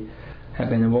community we have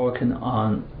been working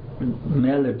on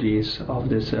melodies of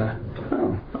this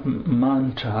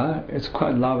mantra. It's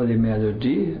quite lovely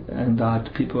melody, and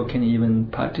that people can even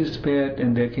participate,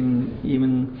 and they can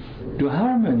even do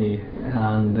harmony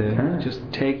and just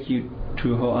take you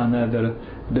to another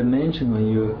dimension when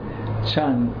you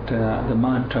chant the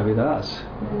mantra with us.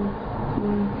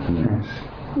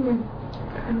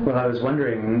 Well, I was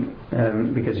wondering,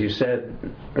 because you said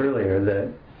earlier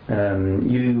that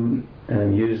you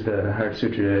use the Heart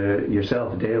Sutra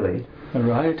yourself daily,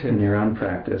 right, in your own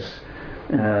practice,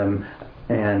 and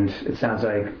it sounds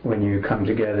like when you come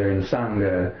together in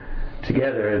Sangha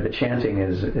together, the chanting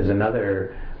is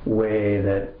another way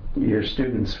that your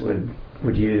students would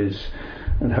use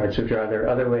the Heart Sutra. Are there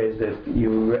other ways that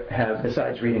you have,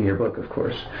 besides reading your book, of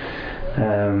course?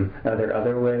 Are there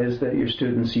other ways that your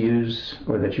students use,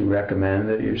 or that you recommend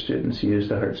that your students use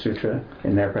the Heart Sutra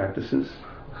in their practices?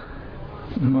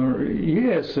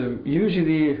 Yes,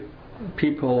 usually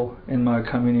people in my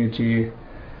community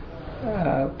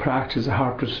practice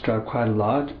Heart Sutra quite a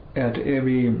lot at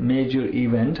every major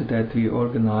event that we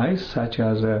organize, such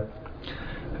as a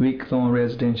week-long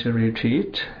residential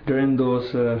retreat. During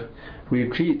those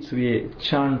retreats, we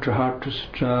chant Heart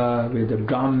Sutra with the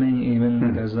drumming,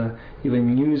 even there's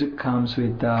even music comes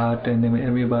with that, and then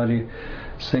everybody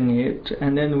sing it.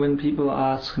 And then when people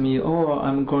ask me, "Oh,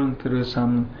 I'm going through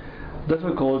some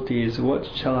difficulties, what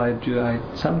shall I do?" I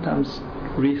sometimes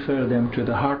refer them to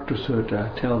the Heart Sutra,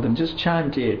 tell them just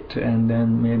chant it, and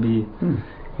then maybe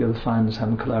you'll find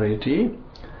some clarity.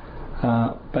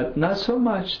 But not so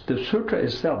much the sutra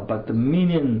itself, but the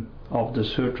meaning of the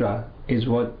sutra is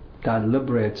what that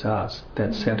liberates us,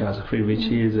 that sets us free, which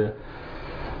is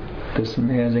this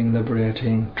amazing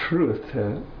liberating truth,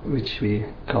 which we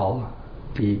call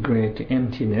the great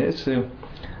emptiness.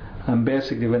 And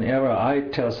basically, whenever I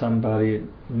tell somebody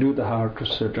do the Heart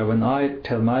Sutra, when I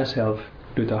tell myself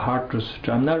do the Heart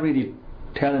Sutra, I'm not really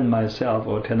telling myself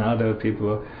or telling other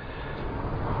people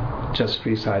just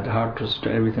recite the Heart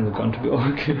Sutra, everything is going to be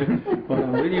okay. What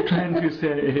I'm really trying to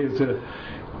say is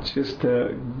just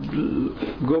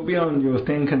go beyond your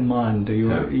thinking mind,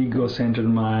 your ego-centered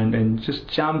mind, and just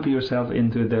jump yourself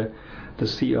into the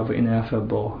sea of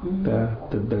ineffable,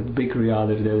 the big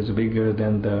reality that is bigger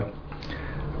than the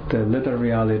little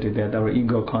reality that our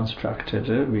ego constructed,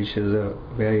 which is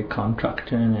very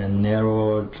contracting and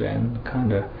narrowed, and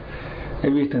kind of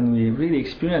everything we really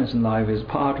experience in life is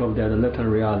part of that little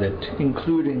reality,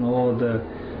 including all the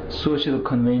social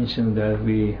conventions that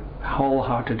we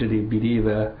wholeheartedly believe,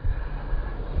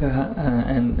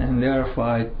 and therefore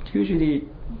I usually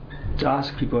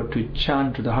ask people to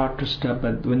chant the Heart Sutra,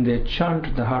 but when they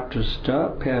chant the Heart Sutra,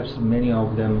 perhaps many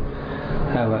of them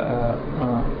have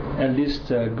at least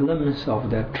a glimpse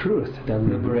of that truth, that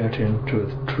liberating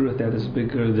truth that is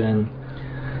bigger than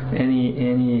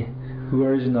any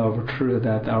version of truth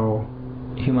that our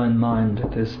human mind,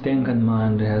 this thinking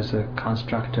mind, has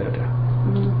constructed.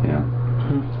 Yeah.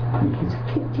 Do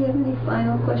you have any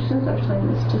final questions? Our time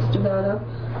is just about up.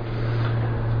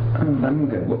 I'm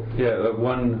good. Well, yeah,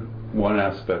 one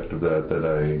aspect of that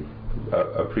I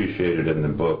appreciated in the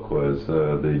book was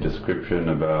the description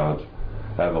about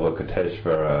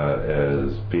Avalokiteshvara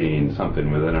as being something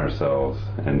within ourselves,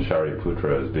 and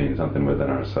Shariputra as being something within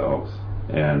ourselves.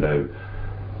 And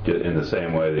in the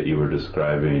same way that you were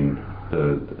describing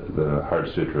the Heart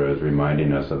Sutra as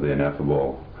reminding us of the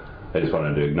ineffable, I just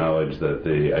wanted to acknowledge that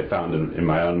I found in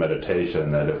my own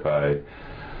meditation that if I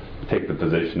take the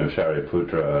position of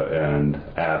Shariputra and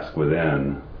ask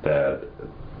within, that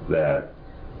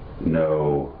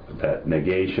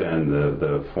negation,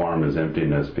 the form is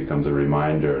emptiness, becomes a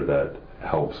reminder that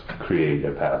helps create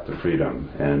a path to freedom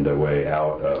and a way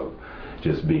out of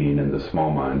just being in the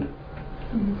small mind.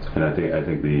 And I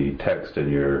think the text in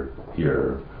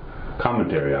your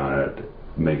commentary on it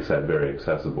makes that very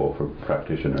accessible for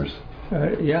practitioners.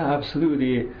 Yeah,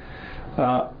 absolutely.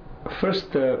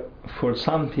 First, for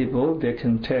some people, they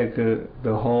can take the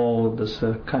whole this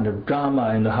kind of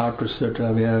drama in the Heart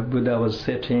Sutra, where Buddha was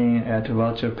sitting at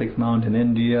Vulture Peak Mountain,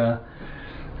 India,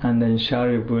 and then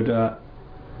Shariputra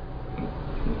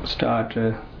start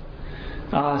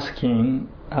asking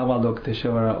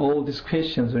Avalokiteshvara all these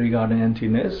questions regarding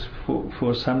emptiness.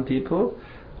 For some people,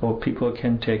 or people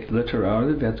can take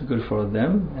literally, that's good for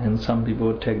them, and some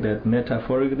people take that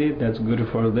metaphorically, that's good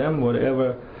for them.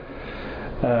 Whatever,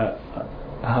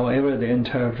 however they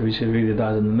interpret, which really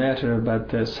doesn't matter.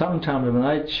 But sometimes when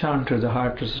I chant the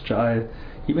Heart Sutra, I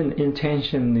even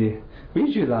intentionally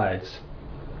visualize.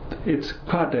 It's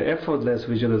quite an effortless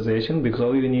visualization because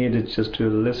all you need is just to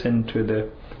listen to the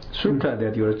sutra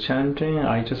that you're chanting.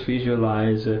 I just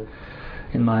visualize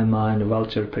in my mind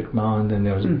Vulture-Prick Mountain, and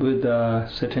there's a Buddha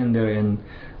sitting there in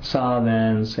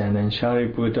silence, and then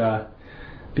Shariputra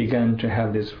began to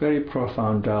have this very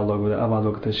profound dialogue with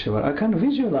Avalokiteshvara. I can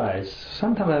visualize.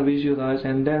 Sometimes I visualize,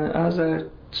 and then as I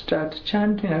start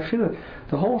chanting, I feel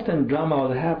the whole thing drama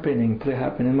was happening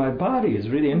in my body. Is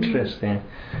really interesting.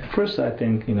 First I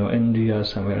think, India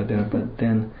somewhere there, but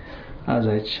then as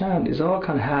I chant, it's all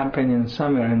kind of happening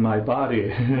somewhere in my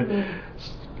body.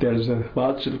 There's a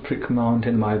Vulture-Prick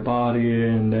Mountain in my body,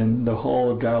 and then the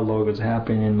whole dialogue is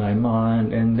happening in my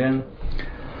mind, and then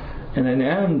in the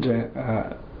end,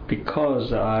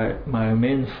 because my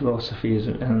main philosophy is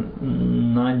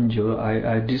non-dual,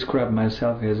 I describe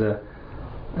myself as a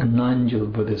non-dual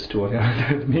Buddhist,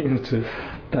 whatever that means.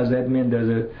 Does that mean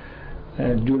there's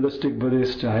a dualistic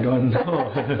Buddhist? I don't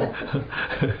know.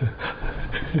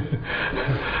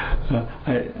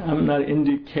 I'm not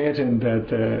indicating that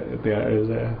there is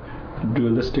a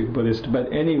dualistic Buddhist,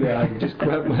 but anyway, I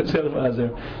describe myself as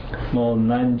a more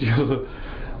non-dual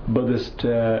Buddhist,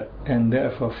 and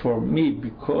therefore for me,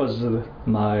 because of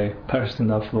my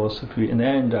personal philosophy, in the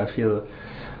end I feel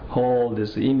whole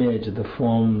this image, the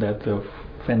form, that the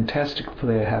fantastic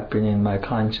play happening in my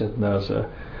consciousness,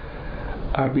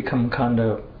 I become kind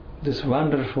of this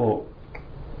wonderful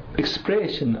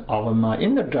expression of my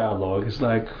inner dialogue. It's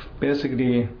like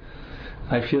basically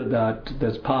I feel that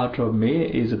this part of me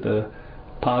is the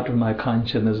part of my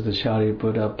consciousness, the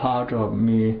Shariputra. Part of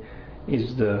me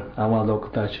is the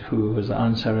Avalokiteshvara who is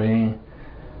answering,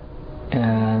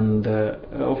 and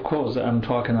of course I'm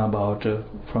talking about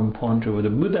from point of view the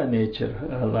Buddha nature.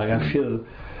 Like I feel,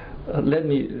 let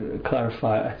me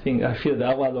clarify, I feel the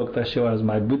Avalokiteshvara as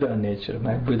my Buddha nature.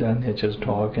 My Buddha nature is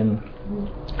talking,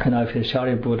 and I feel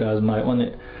Shariputra as my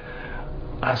own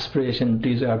aspiration,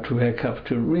 desire to wake up,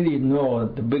 to really know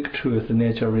the big truth, the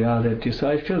nature of reality. So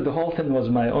I feel the whole thing was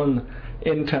my own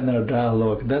internal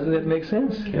dialogue. Does that make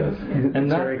sense? Yes,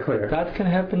 and that, very clear. That can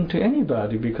happen to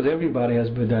anybody because everybody has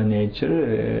Buddha nature,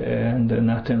 and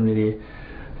nothing really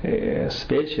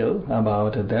special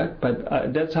about that.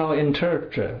 But that's how I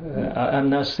interpret. I'm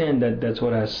not saying that that's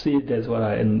what I see, that's what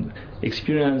I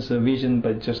experience, a vision,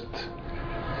 but just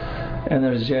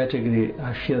energetically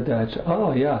I feel that,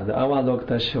 oh yeah, the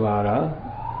Avalokiteshvara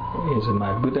is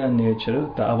my Buddha nature.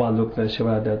 The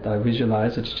Avalokiteshvara that I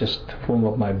visualize, it's just a form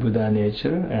of my Buddha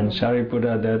nature, and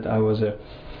Shariputra that I was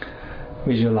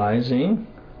visualizing,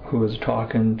 who was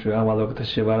talking to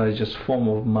Avalokiteshvara, is just form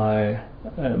of my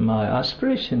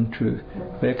aspiration to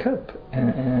wake up,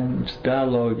 and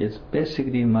dialogue is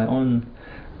basically my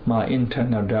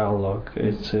internal dialogue.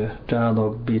 It's a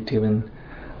dialogue between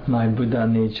my Buddha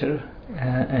nature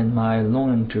and my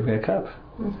longing to wake up.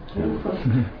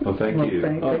 Well, thank you.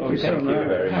 Thank you so Thank you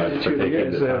very much for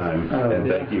taking the time, and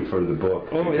thank you for the book.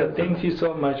 Oh yeah, thank you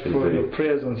so much for your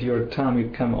presence, your time. You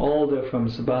come all the way from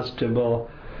Sebastopol.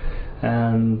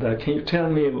 And can you tell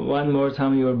me one more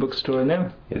time your bookstore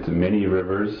name? It's Many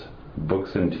Rivers,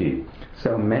 Books and Tea.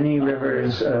 So Many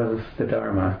Rivers of the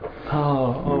Dharma.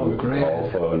 Oh, great. All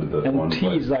flow into this and one tea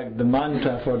place. is like the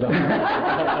mantra for the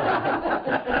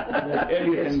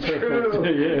It's true.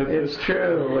 Yes. It's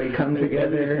true. We come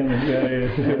together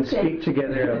and speak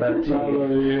together about tea.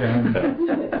 And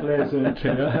pleasant.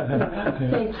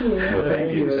 Thank you. Well,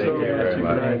 thank you so very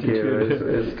much. Thank you.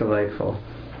 It's delightful.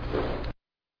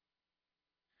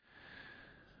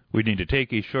 We need to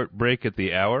take a short break at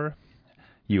the hour.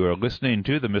 You are listening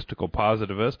to The Mystical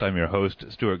Positivist. I'm your host,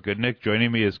 Stuart Goodnick.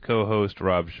 Joining me is co-host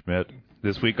Rob Schmidt.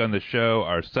 This week on the show,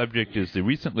 our subject is the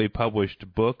recently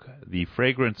published book, The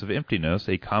Fragrance of Emptiness,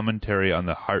 a commentary on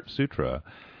the Heart Sutra.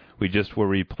 We just were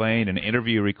replaying an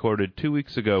interview recorded 2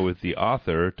 weeks ago with the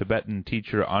author, Tibetan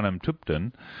teacher Anam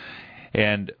Thupten,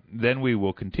 and then we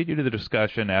will continue the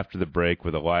discussion after the break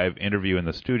with a live interview in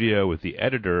the studio with the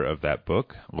editor of that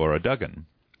book, Laura Duggan.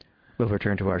 We'll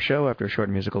return to our show after a short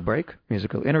musical break.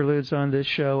 Musical interludes on this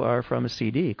show are from a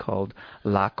CD called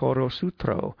La Koro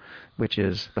Sutro, which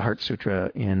is the Heart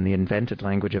Sutra in the invented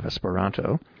language of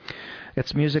Esperanto.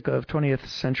 It's music of 20th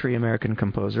century American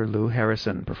composer Lou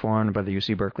Harrison, performed by the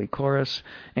UC Berkeley Chorus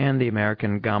and the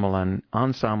American Gamelan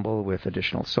Ensemble with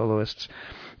additional soloists.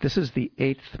 This is the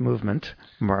 8th movement,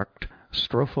 marked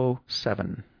Stropho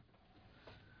 7.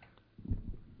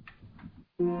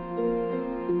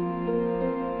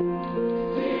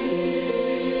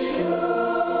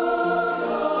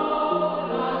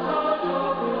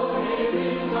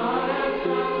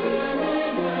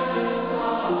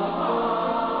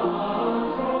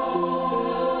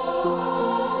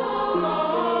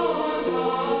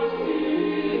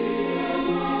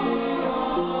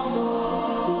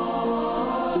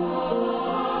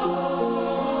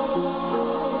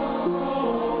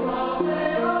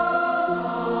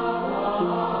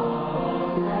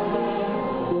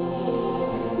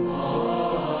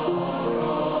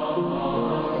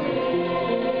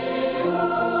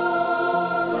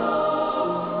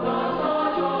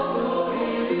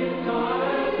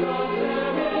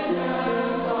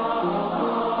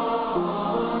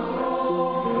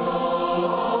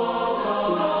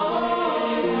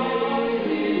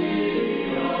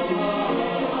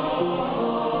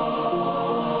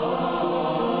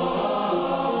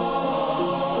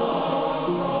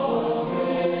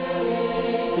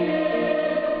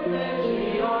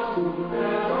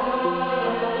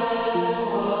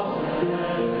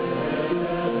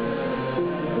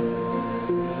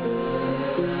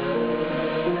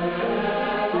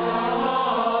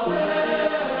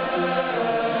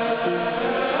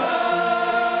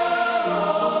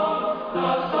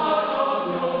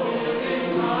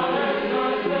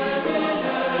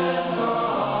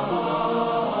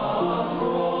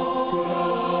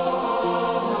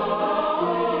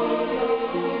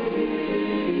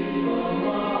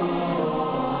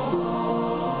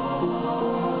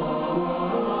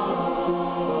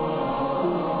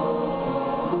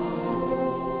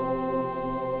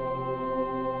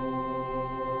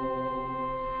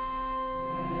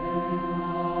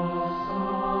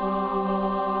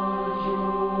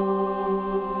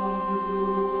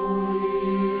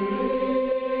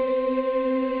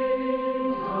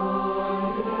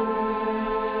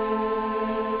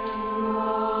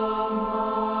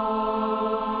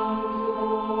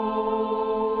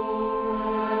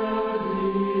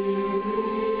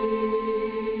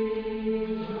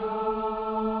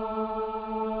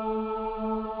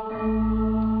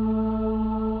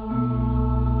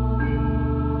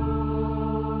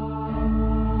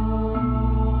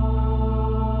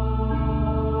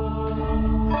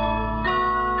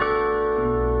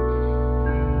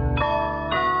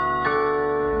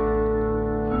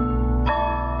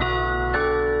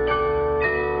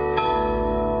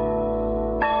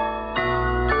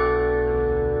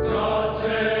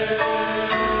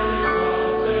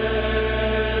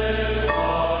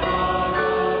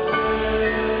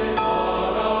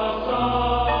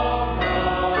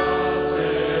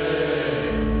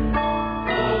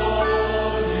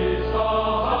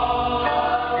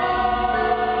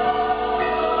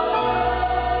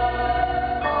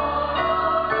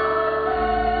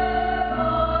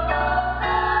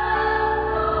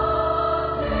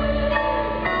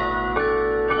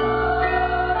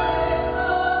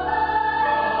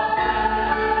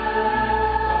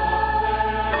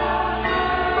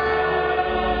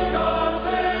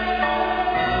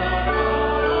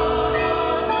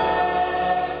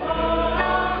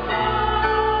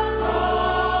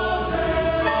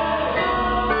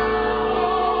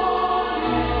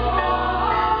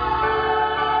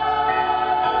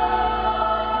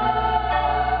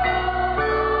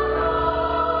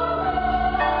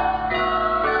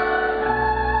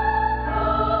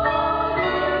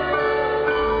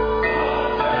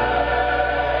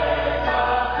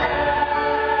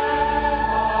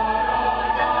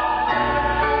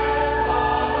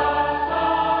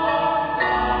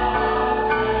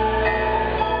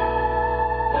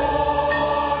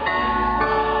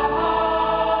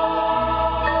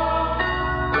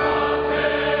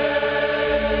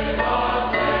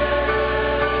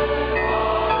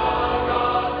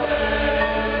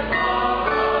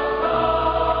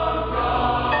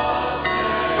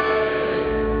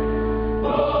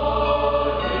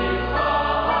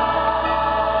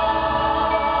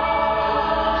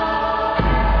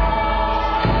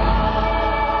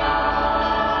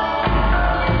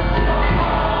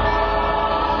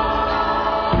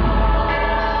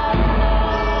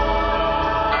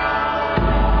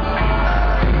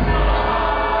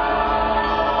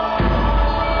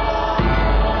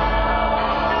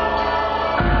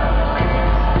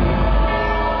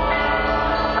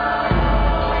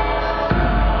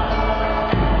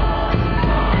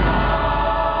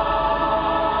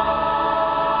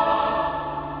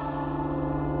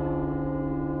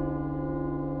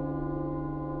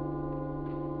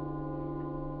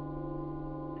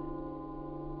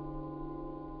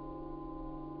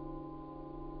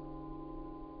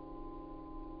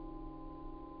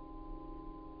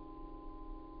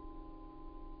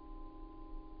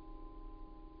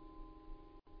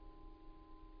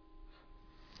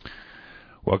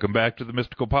 Welcome back to the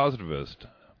Mystical Positivist.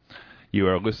 You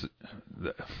are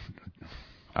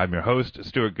I'm your host,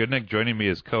 Stuart Goodnick. Joining me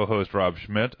is co-host Rob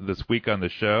Schmidt. This week on the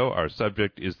show, our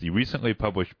subject is the recently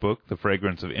published book, The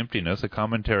Fragrance of Emptiness, a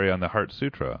commentary on the Heart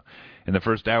Sutra. In the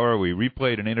first hour, we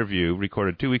replayed an interview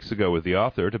recorded 2 weeks ago with the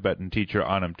author, Tibetan teacher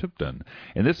Anam Thupten.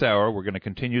 In this hour, we're going to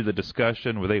continue the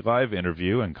discussion with a live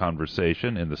interview and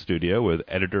conversation in the studio with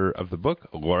editor of the book,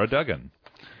 Laura Duggan.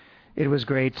 It was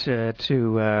great to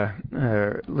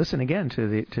listen again to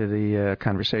the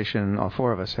conversation all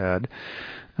four of us had.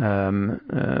 I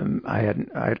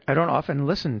don't often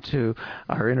listen to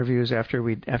our interviews after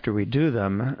we do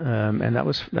them, and that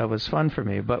was fun for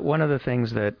me. But one of the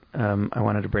things that I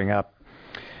wanted to bring up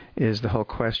is the whole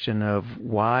question of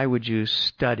why would you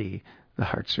study the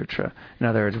Heart Sutra? In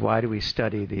other words, why do we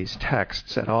study these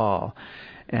texts at all?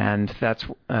 And that's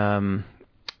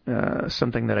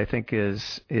something that I think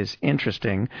is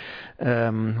interesting.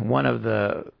 One of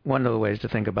the ways to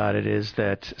think about it is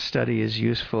that study is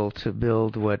useful to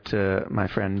build what my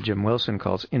friend Jim Wilson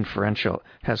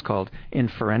has called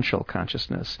inferential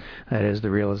consciousness. That is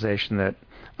the realization that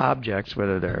objects,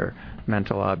 whether they're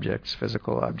mental objects,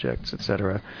 physical objects,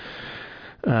 etc.,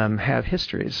 have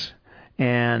histories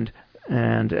and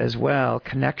as well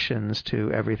connections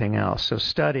to everything else. So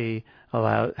study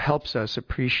helps us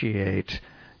appreciate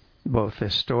both the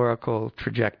historical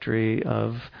trajectory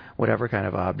of whatever kind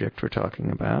of object we're talking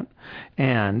about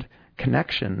and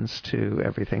connections to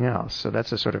everything else. So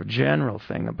that's a sort of general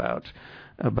thing about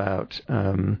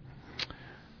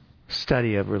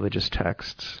study of religious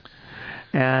texts.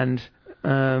 And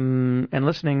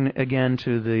listening again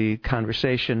to the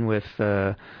conversation with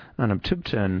Anam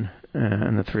Tubten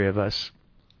and the three of us,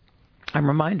 I'm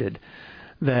reminded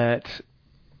that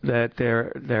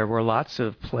there were lots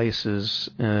of places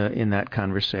in that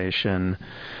conversation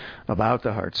about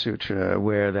the Heart Sutra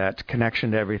where that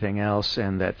connection to everything else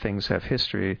and that things have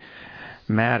history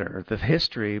matter. The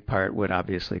history part would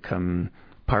obviously come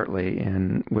partly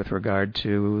in with regard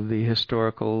to the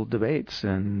historical debates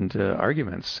and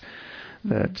arguments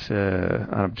that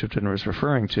Anam Tubten was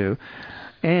referring to,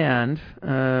 and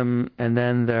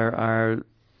then there are.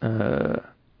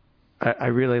 I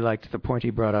really liked the point he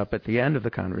brought up at the end of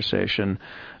the conversation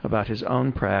about his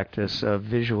own practice of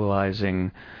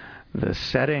visualizing the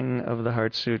setting of the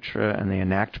Heart Sutra and the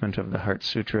enactment of the Heart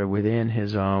Sutra within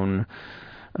his own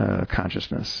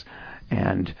consciousness,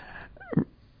 and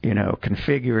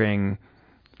configuring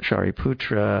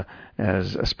Shariputra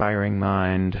as aspiring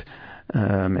mind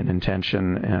and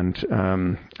intention, and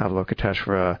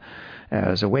Avalokiteshvara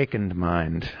as awakened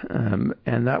mind,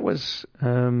 and that was.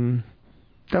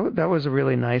 That was a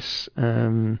really nice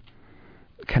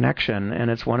connection, and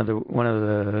it's one of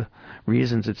the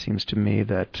reasons it seems to me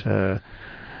that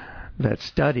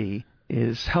study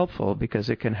is helpful, because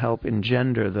it can help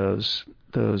engender those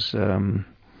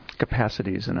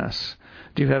capacities in us.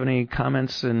 Do you have any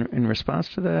comments in response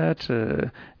to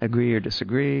that? Agree or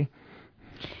disagree?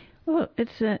 Well,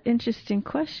 it's an interesting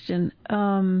question.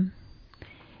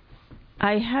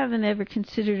 I haven't ever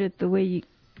considered it the way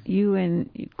you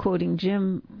and quoting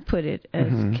Jim put it,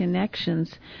 as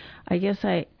connections. I guess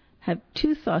I have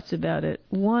two thoughts about it.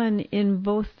 One, in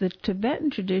both the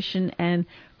Tibetan tradition and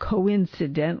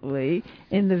coincidentally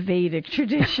in the Vedic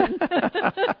tradition,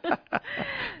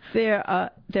 there's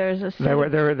a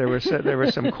there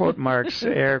were some quote marks,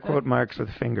 air quote marks with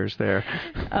fingers there.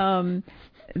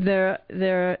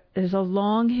 There is a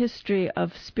long history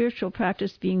of spiritual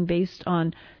practice being based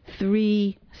on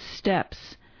 3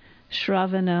 steps: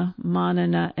 Shravana,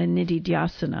 Manana, and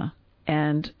Nididhyasana.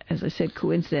 And as I said,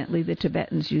 coincidentally, the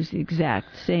Tibetans use the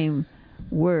exact same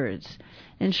words.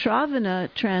 And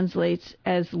Shravana translates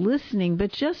as listening,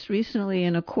 but just recently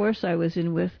in a course I was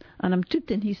in with Anam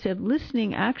Tubten, he said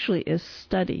listening actually is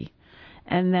study.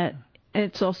 And that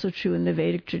it's also true in the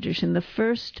Vedic tradition. The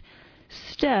first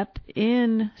step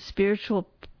in spiritual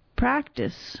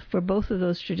practice for both of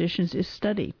those traditions is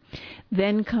study.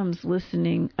 Then comes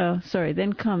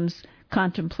then comes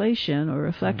contemplation or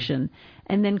reflection,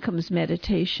 and then comes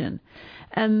meditation.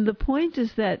 And the point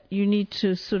is that you need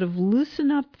to sort of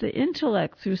loosen up the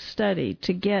intellect through study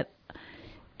to get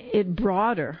it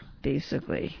broader,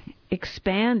 basically.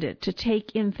 Expand it to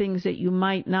take in things that you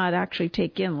might not actually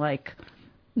take in, like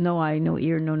no eye, no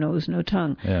ear, no nose, no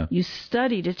tongue. Yeah. You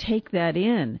study to take that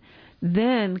in.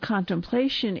 Then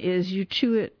contemplation is you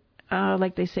chew it,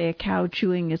 like they say, a cow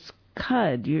chewing its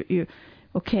cud. You're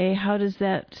okay, how does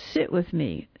that sit with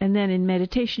me? And then in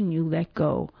meditation, you let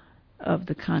go of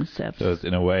the concepts. So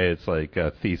in a way, it's like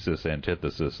thesis,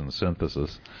 antithesis, and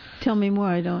synthesis. Tell me more.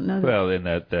 I don't know that. Well, in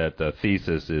that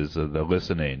thesis is the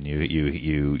listening.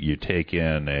 You take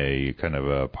in a kind of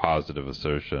a positive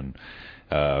assertion.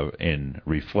 In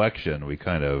reflection, we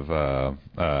kind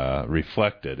of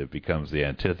reflect it. It becomes the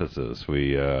antithesis.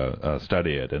 We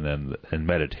study it, and then in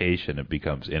meditation, it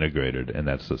becomes integrated, and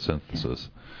that's the synthesis.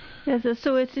 Yes,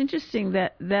 so it's interesting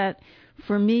that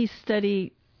for me,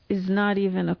 study is not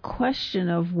even a question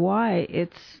of why.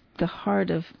 It's the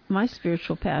heart of my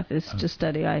spiritual path is to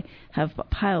study. I have a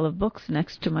pile of books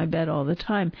next to my bed all the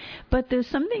time. But there's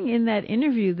something in that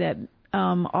interview that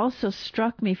also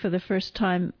struck me for the first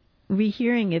time,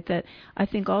 rehearing it, that I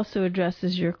think also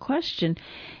addresses your question.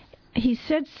 He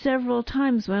said several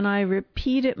times when I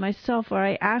repeat it myself, or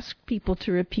I ask people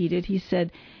to repeat it, he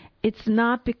said, it's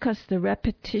not because the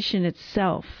repetition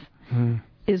itself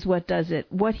is what does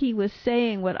it. What he was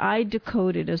saying, what I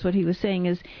decoded as what he was saying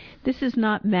is, this is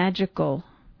not magical.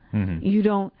 Mm-hmm. You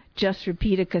don't just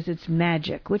repeat it because it's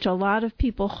magic, which a lot of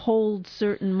people hold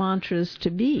certain mantras to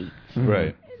be. Mm-hmm.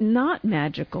 Right. Not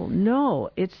magical. No,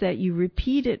 it's that you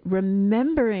repeat it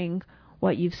remembering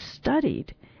what you've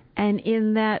studied. And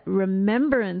in that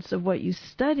remembrance of what you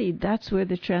studied, that's where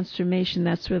the transformation,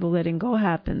 that's where the letting go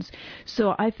happens.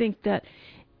 So I think that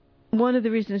one of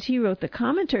the reasons he wrote the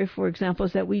commentary, for example,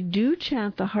 is that we do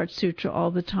chant the Heart Sutra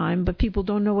all the time, but people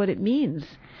don't know what it means.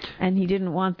 And he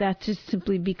didn't want that to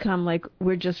simply become like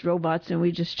we're just robots and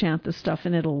we just chant the stuff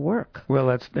and it'll work.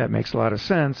 Well, that makes a lot of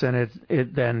sense, and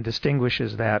it then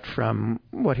distinguishes that from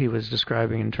what he was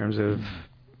describing in terms of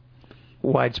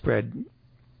widespread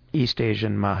East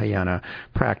Asian Mahayana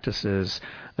practices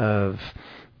of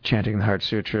chanting the Heart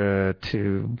Sutra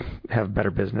to have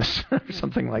better business or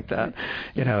something like that.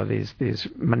 These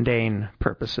mundane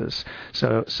purposes.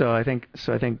 So I think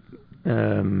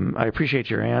I appreciate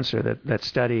your answer that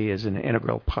study is an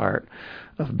integral part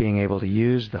of being able to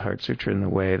use the Heart Sutra in the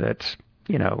way that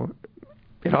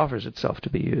it offers itself to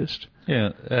be used. Yeah,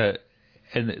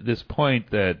 and this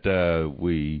point that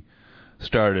we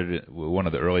started, one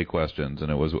of the early questions, and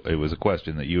it was a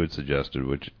question that you had suggested,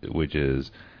 which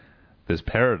is this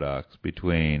paradox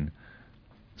between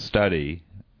study,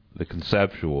 the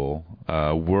conceptual,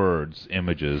 words,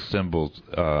 images, symbols,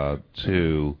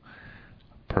 to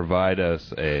provide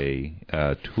us a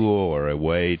tool or a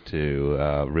way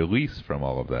to release from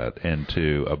all of that and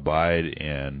to abide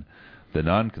in the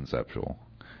non-conceptual.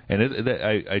 And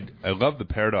I love the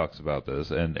paradox about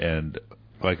this, and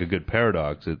like a good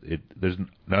paradox, there's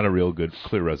not a real good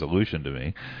clear resolution to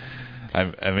me.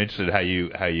 I'm interested how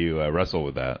you wrestle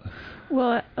with that.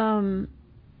 Well,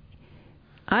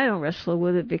 I don't wrestle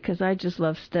with it because I just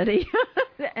love study,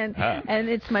 and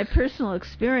it's my personal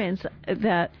experience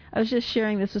that I was just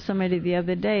sharing this with somebody the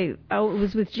other day. It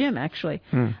was with Jim actually.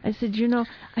 I said,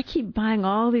 I keep buying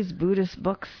all these Buddhist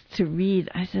books to read.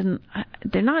 I said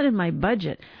they're not in my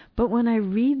budget, but when I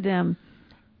read them,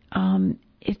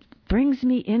 it brings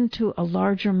me into a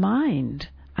larger mind.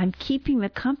 I'm keeping the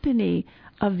company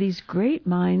of these great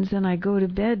minds, and I go to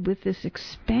bed with this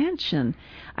expansion.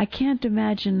 I can't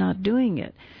imagine not doing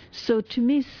it. So to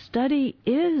me, study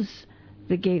is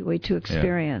the gateway to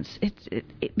experience. Yeah.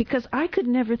 Because I could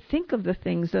never think of the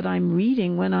things that I'm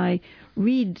reading when I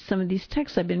read some of these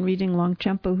texts. I've been reading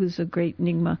Longchenpa, who's a great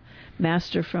Nyingma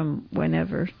master from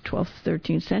whenever, 12th,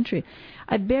 13th century.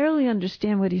 I barely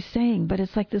understand what he's saying, but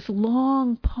it's like this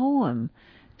long poem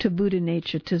to Buddha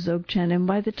nature, to Dzogchen, and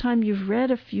by the time you've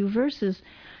read a few verses,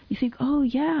 you think, oh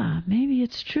yeah, maybe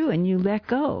it's true, and you let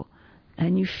go,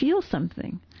 and you feel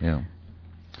something. Yeah.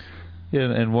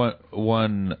 Yeah, and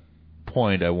one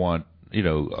point I want,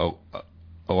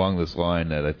 along this line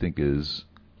that I think is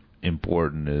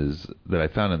important is that I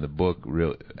found in the book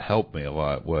really helped me a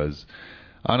lot was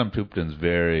Anam Thupten's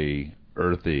very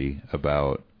earthy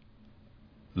about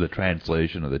the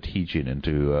translation of the teaching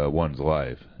into one's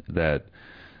life.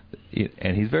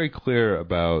 And he's very clear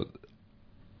about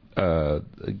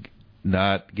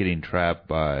not getting trapped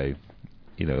by,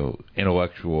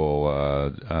 intellectual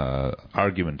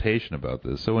argumentation about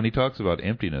this. So when he talks about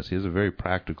emptiness, he has a very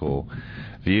practical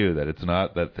view that it's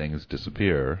not that things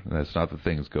disappear, and it's not that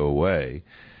things go away.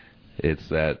 It's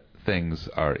that things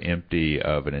are empty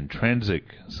of an intrinsic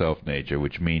self-nature,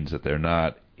 which means that they're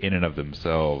not in and of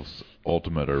themselves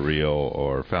ultimate or real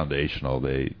or foundational.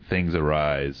 Things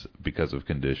arise because of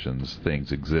conditions,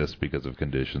 things exist because of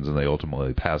conditions, and they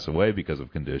ultimately pass away because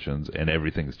of conditions, and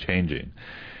everything's changing.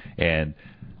 And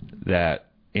that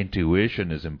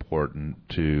intuition is important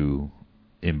to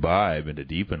imbibe and to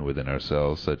deepen within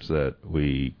ourselves such that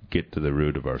we get to the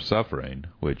root of our suffering,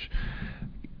 which,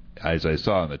 as I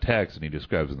saw in the text, and he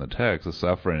describes in the text, the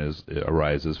suffering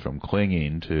arises from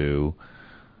clinging to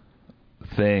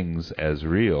things as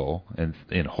real and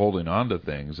in holding on to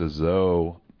things as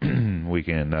though we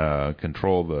can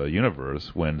control the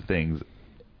universe when things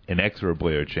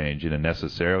inexorably are changing and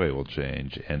necessarily will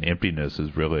change. And emptiness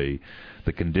is really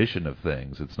the condition of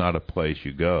things. It's not a place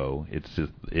you go.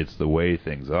 It's the way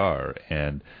things are,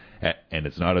 and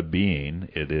it's not a being.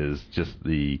 It is just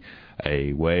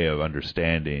a way of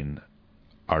understanding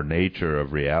our nature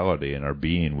of reality and our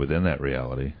being within that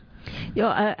reality.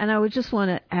 And I would just want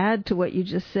to add to what you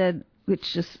just said,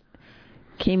 which just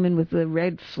came in with the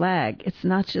red flag. It's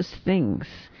not just things.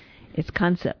 It's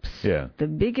concepts. Yeah. The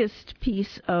biggest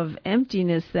piece of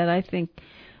emptiness that I think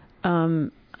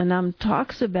Anam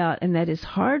talks about, and that is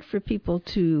hard for people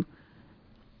to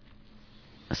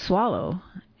swallow,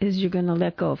 is you're going to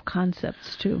let go of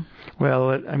concepts too.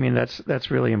 Well, I mean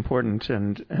that's really important,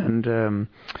 and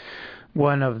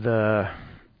one of the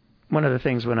one of the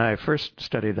things when I first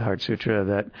studied the Heart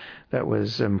Sutra that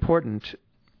was important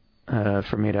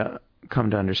for me to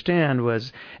come to understand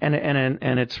was, and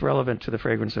it's relevant to the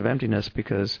Fragrance of Emptiness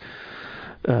because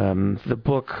the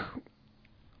book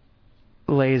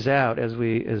lays out, as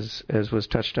was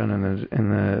touched on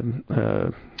in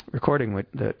the recording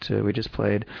that we just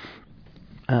played,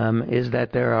 is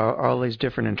that there are all these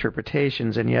different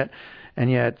interpretations, and yet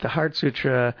the Heart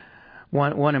Sutra,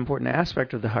 one important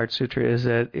aspect of the Heart Sutra is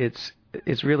that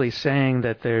it's really saying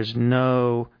that there's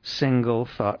no single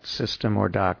thought system or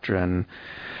doctrine,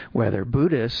 whether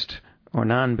Buddhist or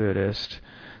non-Buddhist,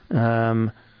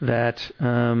 that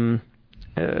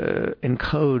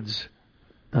encodes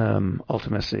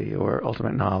ultimacy or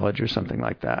ultimate knowledge or something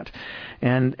like that,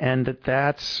 and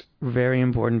that's very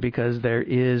important because there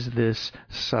is this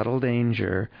subtle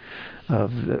danger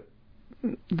of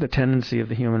the tendency of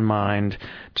the human mind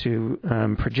to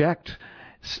project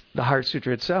the Heart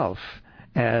Sutra itself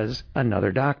as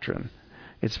another doctrine.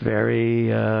 It's very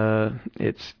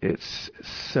it's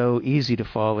so easy to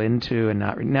fall into and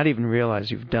not even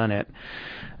realize you've done it.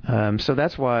 So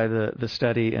that's why the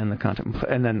study and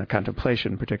the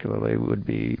contemplation particularly would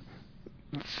be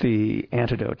the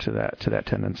antidote to that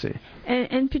tendency.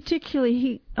 And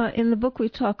particularly, in the book we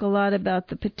talk a lot about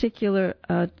the particular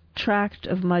tract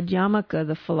of Madhyamaka,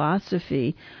 the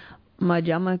philosophy.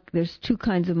 There's two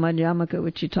kinds of Madhyamaka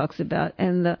which he talks about,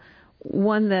 and the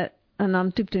one that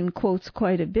Anam Thupten quotes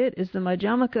quite a bit is the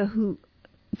Madhyamaka who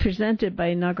presented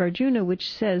by Nagarjuna,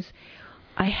 which says,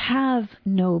 I have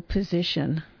no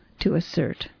position to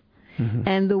assert. Mm-hmm.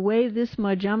 And the way this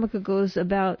Madhyamaka goes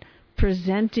about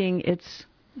presenting its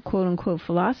quote-unquote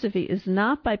philosophy is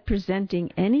not by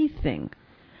presenting anything,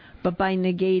 but by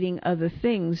negating other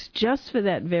things, just for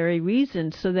that very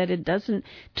reason, so that it doesn't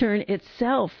turn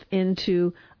itself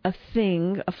into a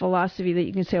thing, a philosophy that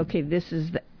you can say, okay, this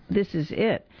is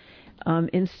it.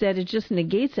 Instead, it just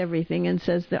negates everything and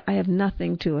says that I have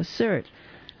nothing to assert.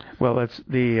 Well, that's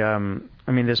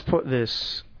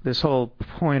this whole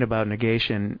point about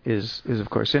negation is of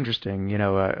course interesting. You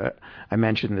know, I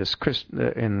mentioned this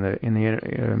in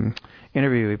the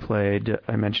interview we played.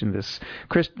 I mentioned this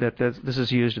this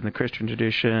is used in the Christian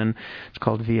tradition. It's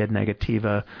called via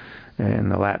negativa in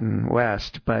the Latin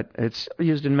West, but it's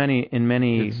used in many. In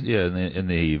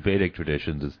the Vedic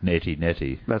traditions, it's neti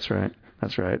neti. That's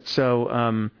right.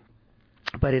 So,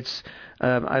 but it's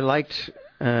I liked.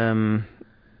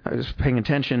 I was paying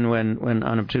attention when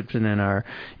Anam Thupten in our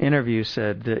interview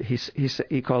said that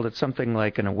he called it something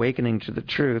like an awakening to the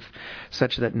truth,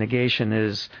 such that negation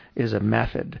is a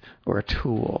method or a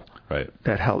tool, right,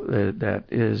 that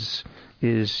is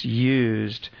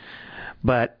used.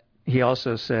 But he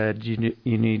also said you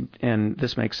need, and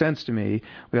this makes sense to me,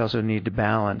 we also need to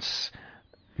balance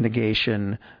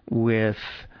negation with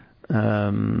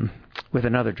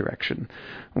another direction.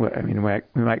 I mean,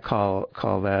 we might call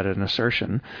that an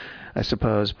assertion, I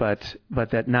suppose, but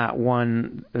that there's not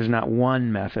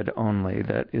one method only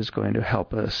that is going to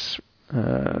help us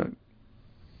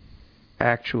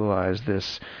actualize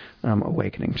this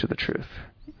awakening to the truth.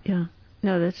 Yeah,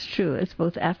 no, that's true. It's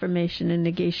both affirmation and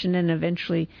negation, and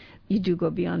eventually you do go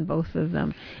beyond both of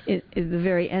them. At the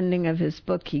very ending of his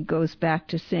book, he goes back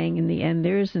to saying, in the end,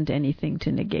 there isn't anything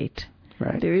to negate.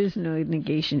 Right. There is no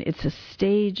negation. It's a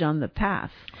stage on the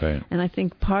path. Right. And I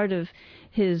think part of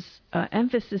his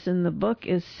emphasis in the book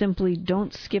is simply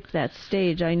don't skip that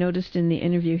stage. I noticed in the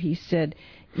interview he said,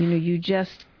 you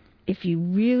just, if you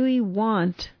really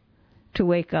want to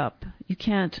wake up, you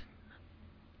can't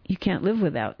live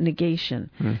without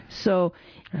negation. So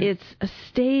it's a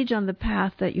stage on the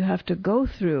path that you have to go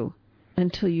through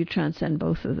until you transcend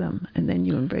both of them, and then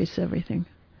you embrace everything.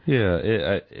 Yeah,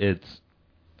 it's.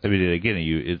 I mean, again,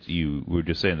 you were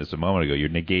just saying this a moment ago. You're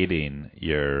negating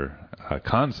your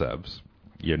concepts.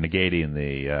 You're negating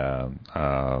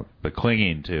the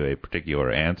clinging to a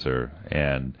particular answer,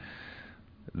 and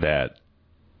that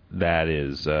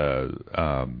is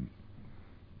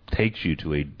takes you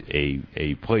to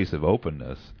a place of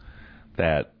openness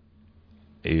that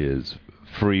is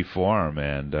free form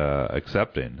and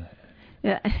accepting.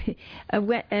 Yeah,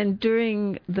 and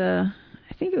during I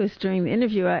think it was during the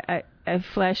interview, I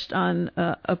flashed on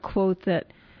a quote that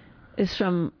is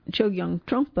from Chogyam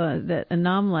Trungpa that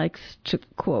Anam likes to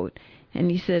quote. And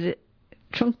he said,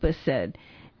 Trungpa said,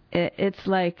 it's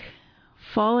like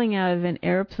falling out of an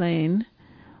airplane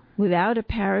without a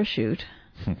parachute,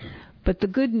 but the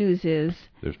good news is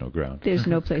there's no ground. There's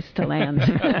no place to land.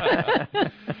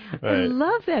 Right. I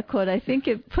love that quote. I think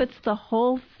it puts the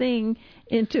whole thing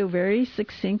into a very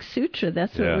succinct sutra.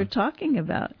 That's what we're talking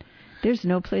about. There's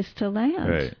no place to land.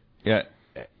 Right. Yeah,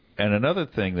 another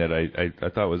thing that I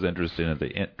thought was interesting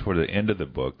toward the end of the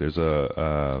book, there's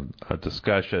a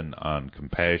discussion on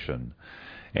compassion,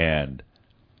 and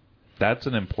that's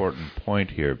an important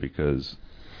point here because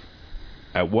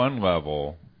at one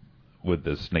level, with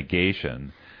this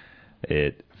negation,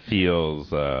 it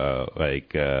feels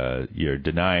like you're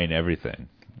denying everything,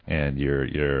 and you're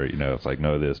it's like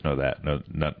no this, no that, no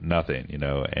nothing,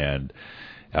 and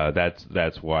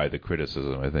that's why the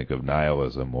criticism, I think, of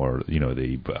nihilism or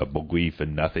the belief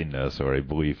in nothingness or a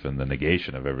belief in the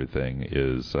negation of everything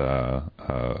is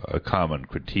a common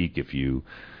critique if you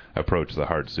approach the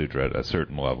Heart Sutra at a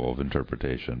certain level of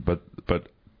interpretation. But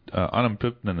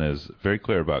Anantappan is very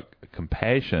clear about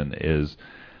compassion is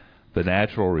the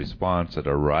natural response that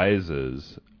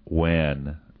arises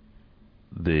when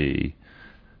the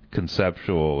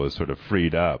conceptual is sort of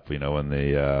freed up, when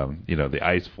the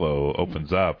ice flow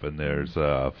opens up and there's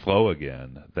flow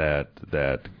again, that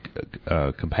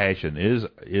compassion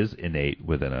is innate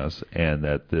within us, and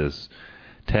that this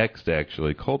text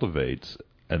actually cultivates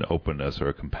an openness or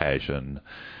a compassion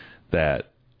that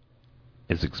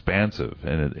is expansive,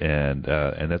 and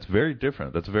that's very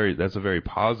different. That's a very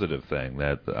positive thing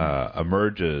that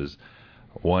emerges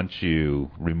once you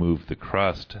remove the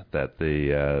crust that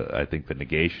I think the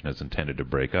negation is intended to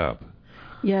break up.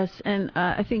 Yes, and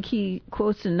I think he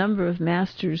quotes a number of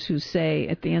masters who say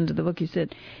at the end of the book, he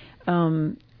said,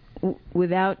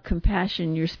 without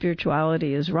compassion, your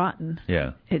spirituality is rotten.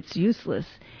 Yeah. It's useless.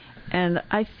 And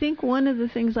I think one of the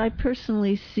things I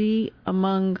personally see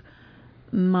among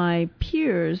my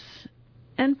peers,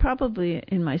 and probably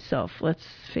in myself, let's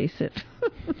face it,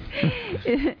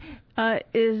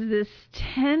 is this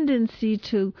tendency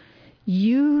to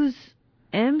use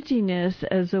emptiness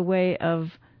as a way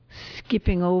of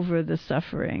skipping over the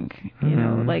suffering.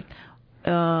 Like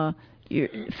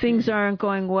things aren't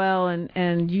going well,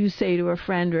 and you say to a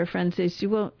friend, or a friend says to you,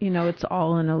 well, it's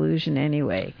all an illusion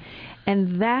anyway.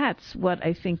 And that's what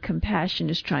I think compassion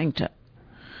is trying to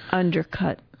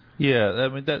undercut. Yeah,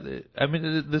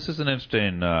 this is an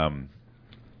interesting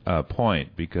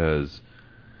point, because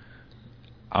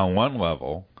on one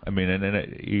level, and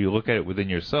you look at it within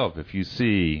yourself. If you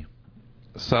see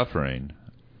suffering,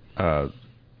 at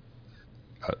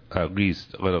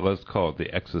least let's call it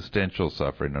the existential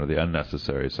suffering or the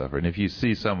unnecessary suffering. If you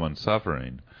see someone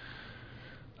suffering,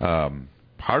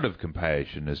 part of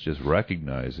compassion is just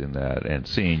recognizing that and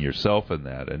seeing yourself in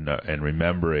that, and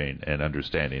remembering and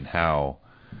understanding how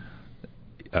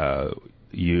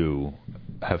you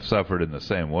have suffered in the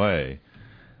same way.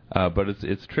 But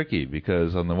it's tricky,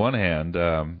 because on the one hand,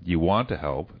 you want to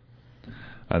help.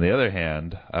 On the other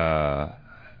hand,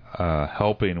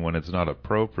 helping when it's not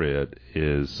appropriate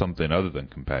is something other than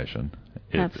compassion.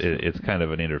 It's kind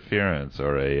of an interference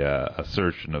or a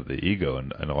assertion of the ego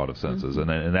in a lot of senses. Mm-hmm.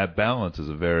 And that balance is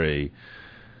a very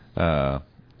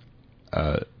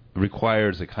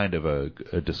requires a kind of a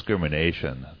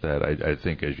discrimination that I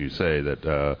think, as you say, that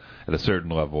at a certain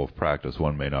level of practice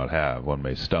one may not have. One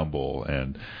may stumble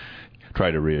and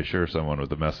try to reassure someone with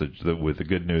the message, with the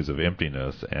good news of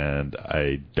emptiness, and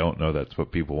I don't know that's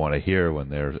what people want to hear when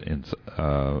they're in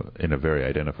a very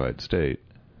identified state.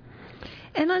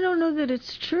 And I don't know that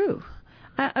it's true.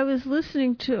 I'm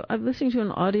listening to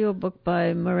an audiobook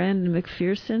by Miranda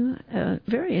McPherson, a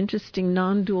very interesting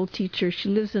non-dual teacher. She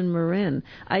lives in Marin.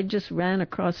 I just ran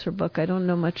across her book. I don't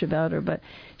know much about her, but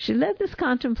she led this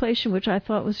contemplation, which I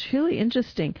thought was really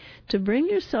interesting, to bring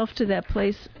yourself to that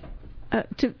place,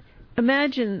 to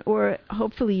imagine, or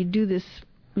hopefully you do this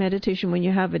meditation when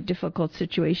you have a difficult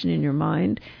situation in your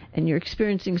mind and you're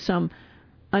experiencing some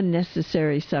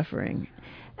unnecessary suffering.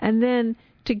 And then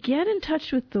to get in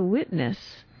touch with the witness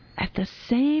at the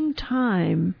same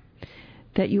time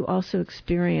that you also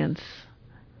experience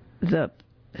the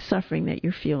suffering that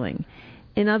you're feeling.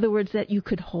 In other words, that you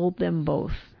could hold them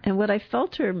both. And what I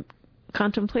felt her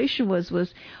contemplation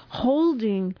was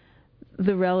holding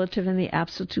the relative and the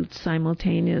absolute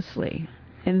simultaneously.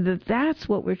 And that's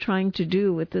what we're trying to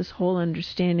do with this whole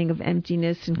understanding of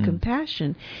emptiness and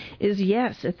compassion, is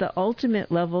yes, at the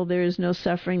ultimate level, there is no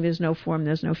suffering, there's no form,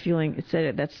 there's no feeling,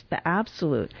 etc. That's the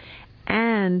absolute.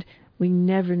 And we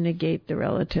never negate the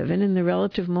relative. And in the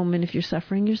relative moment, if you're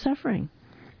suffering, you're suffering.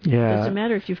 Yeah. It doesn't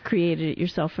matter if you've created it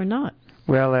yourself or not.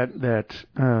 Well, that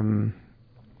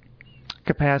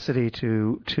capacity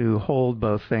to hold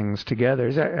both things together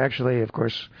is actually, of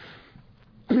course,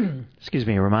 excuse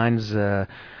me, reminds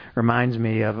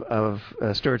me of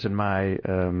Stuart's and my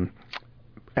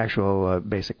actual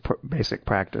basic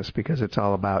practice, because it's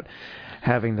all about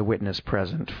having the witness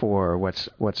present for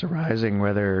what's arising,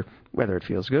 whether it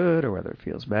feels good or whether it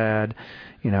feels bad,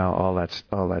 all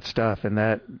that stuff, and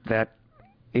that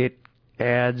it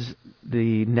adds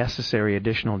the necessary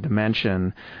additional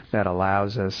dimension that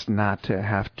allows us not to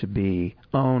have to be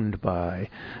owned by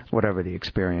whatever the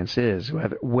experience is,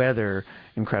 whether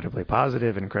incredibly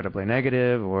positive, incredibly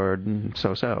negative, or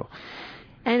so.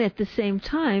 And at the same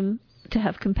time, to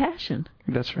have compassion.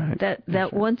 That's right. That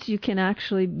right. Once you can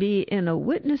actually be in a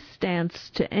witness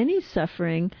stance to any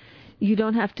suffering, you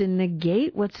don't have to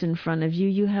negate what's in front of you.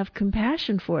 You have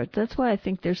compassion for it. That's why I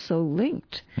think they're so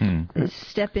linked.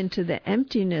 Step into the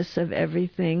emptiness of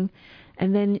everything,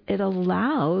 and then it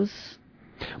allows.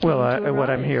 Well, what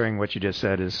I'm hearing, what you just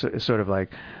said, is sort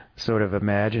of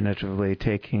imaginatively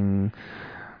taking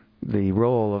the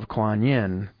role of Kuan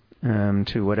Yin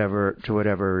to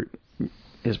whatever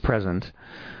is present.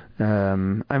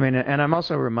 And I'm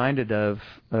also reminded of,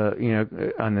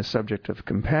 on the subject of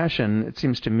compassion, it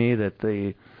seems to me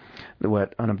that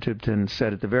what Anuptupten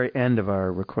said at the very end of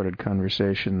our recorded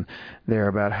conversation there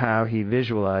about how he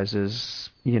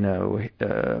visualizes,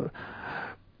 the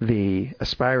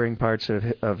aspiring parts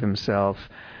of himself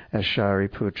as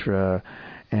Shariputra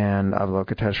and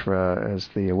Avalokiteshvara as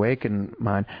the awakened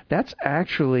mind, that's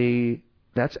actually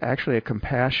a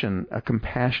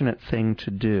compassionate thing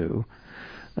to do,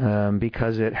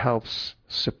 because it helps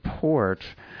support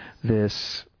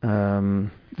this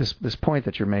point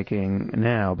that you're making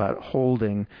now about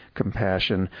holding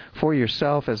compassion for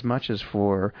yourself as much as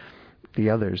for the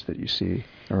others that you see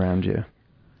around you.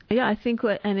 Yeah, I think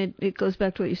it goes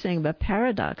back to what you're saying about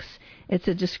paradox. It's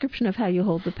a description of how you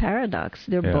hold the paradox.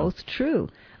 They're both true.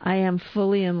 I am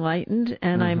fully enlightened,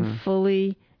 and I'm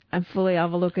fully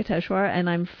Avalokiteshvara, and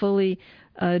I'm fully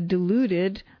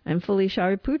deluded. I'm fully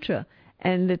Shariputra,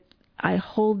 and that I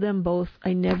hold them both.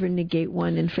 I never negate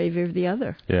one in favor of the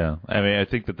other. Yeah, I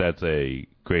think that's a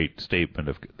great statement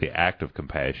of the act of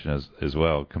compassion as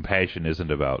well. Compassion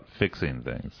isn't about fixing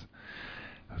things.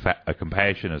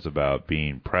 Compassion is about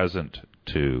being present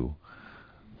to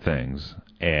things,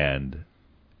 and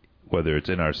whether it's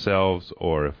in ourselves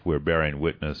or if we're bearing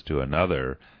witness to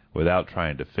another, without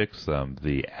trying to fix them,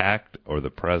 the act or the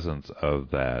presence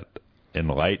of that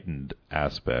enlightened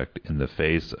aspect in the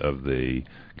face of the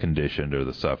conditioned or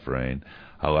the suffering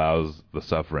allows the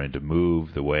suffering to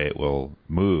move the way it will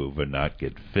move and not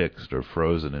get fixed or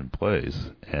frozen in place.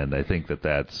 And I think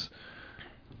that's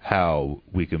how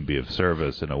we can be of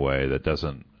service in a way that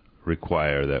doesn't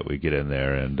require that we get in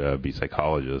there and be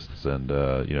psychologists and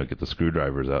get the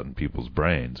screwdrivers out in people's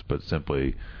brains, but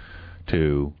simply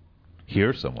to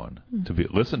hear someone, to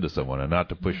listen to someone, and not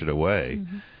to push it away.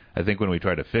 I think when we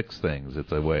try to fix things,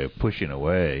 it's a way of pushing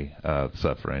away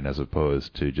suffering as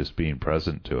opposed to just being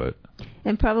present to it.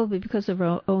 And probably because of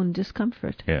our own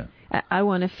discomfort. Yeah, I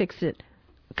want to fix it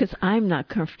because I'm not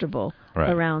comfortable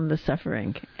around the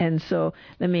suffering, and so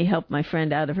let me help my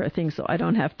friend out of her thing so I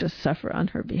don't have to suffer on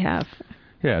her behalf.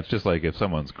 Yeah, it's just like if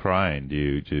someone's crying,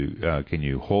 can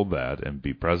you hold that and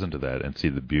be present to that and see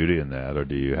the beauty in that, or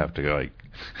do you have to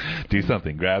do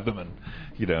something, grab them and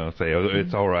say, oh,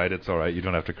 it's all right, you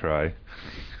don't have to cry.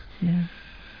 Yeah.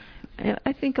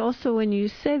 I think also when you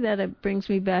say that, it brings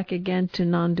me back again to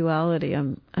non-duality.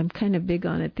 I'm kind of big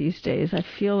on it these days. I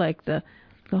feel like the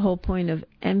whole point of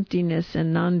emptiness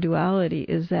and non-duality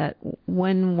is that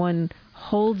when one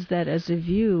holds that as a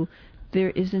view,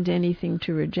 there isn't anything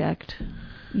to reject.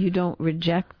 You don't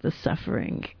reject the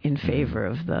suffering in favor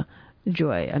of the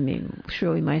joy. I mean,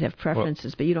 sure, we might have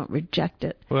preferences, but you don't reject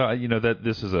it. Well, that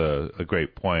this is a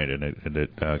great point, and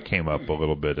it came up a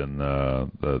little bit in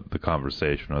the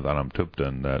conversation with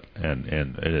Anuptupten,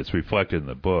 and it's reflected in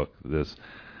the book. This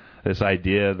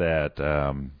idea that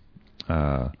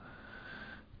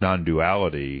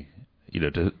non-duality,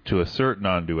 to assert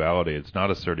non-duality, it's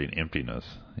not asserting emptiness,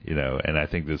 and I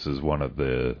think this is one of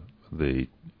the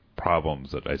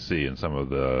problems that I see in some of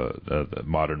the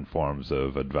modern forms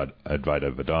of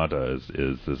Advaita Vedanta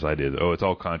is this idea that, it's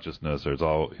all consciousness, or it's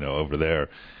all, over there.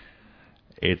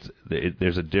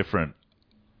 There's a different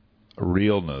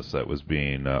realness that was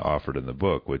being offered in the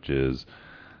book, which is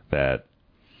that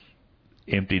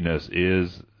emptiness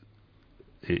is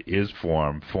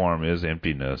form is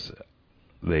emptiness.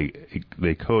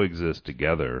 They coexist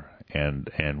together,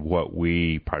 and what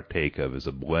we partake of is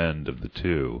a blend of the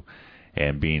two,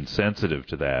 and being sensitive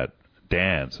to that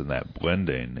dance and that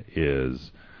blending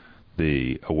is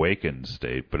the awakened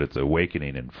state, but it's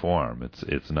awakening in form.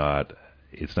 It's not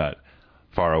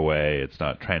far away, it's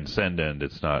not transcendent,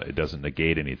 it doesn't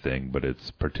negate anything, but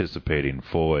it's participating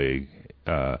fully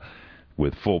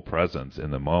with full presence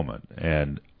in the moment,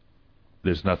 and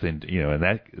there's nothing,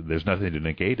 there's nothing to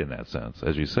negate in that sense,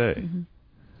 as you say. Mm-hmm.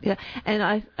 Yeah, and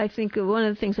I think one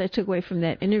of the things I took away from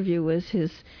that interview was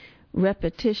his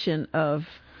repetition of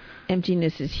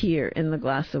emptiness is here in the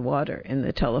glass of water, in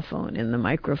the telephone, in the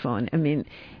microphone. I mean,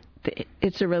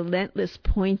 it's a relentless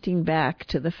pointing back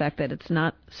to the fact that it's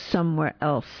not somewhere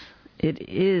else. It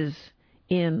is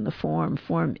in the form.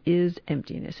 Form is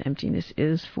emptiness. Emptiness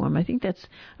is form. I think that's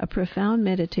a profound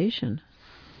meditation.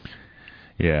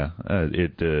 Yeah,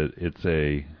 it's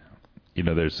a,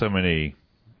 there's so many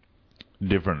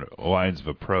different lines of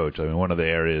approach. I mean, one of the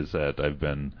areas that I've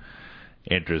been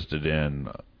interested in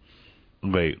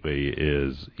lately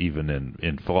is even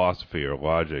in philosophy or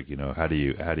logic. How do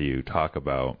you talk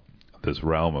about this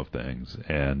realm of things?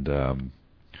 And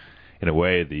in a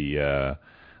way,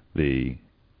 the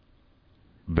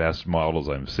best models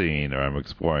I'm seeing or I'm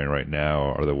exploring right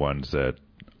now are the ones that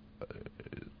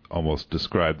almost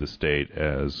describe the state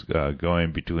as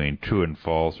going between true and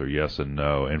false or yes and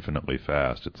no infinitely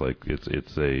fast. It's like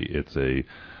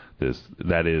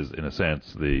that is in a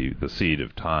sense the seed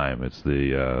of time. It's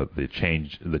the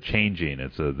changing.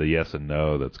 It's the yes and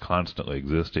no that's constantly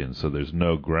existing. So there's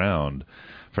no ground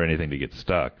for anything to get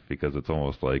stuck, because it's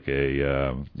almost like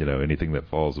anything that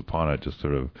falls upon it just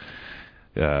sort of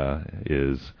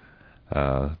is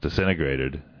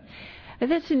disintegrated.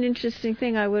 That's an interesting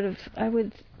thing.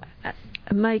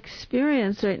 My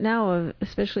experience right now,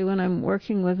 especially when I'm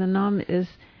working with a Nam, is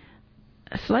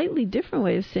a slightly different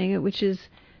way of saying it, which is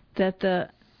that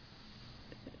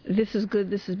this is good,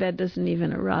 this is bad doesn't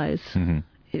even arise. Mm-hmm.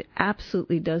 It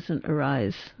absolutely doesn't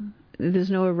arise.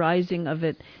 There's no arising of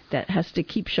it that has to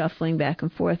keep shuffling back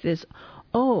and forth. This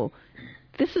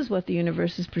is what the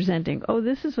universe is presenting. Oh,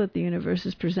 this is what the universe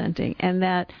is presenting. And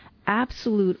that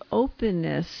absolute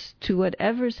openness to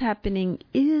whatever's happening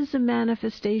is a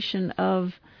manifestation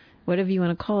of whatever you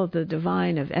want to call it, the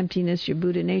divine, of emptiness, your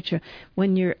Buddha nature.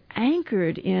 When you're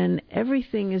anchored in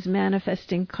everything is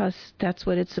manifesting because that's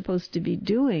what it's supposed to be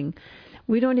doing,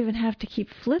 we don't even have to keep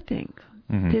flipping.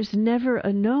 Mm-hmm. There's never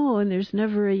a no and there's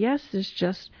never a yes. There's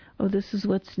just, this is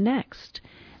what's next.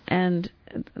 And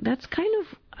that's kind of,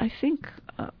 I think,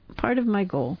 part of my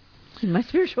goal in my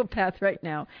spiritual path right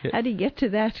now. Yeah. How do you get to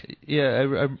that?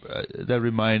 Yeah, that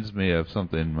reminds me of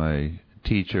something my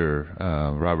teacher,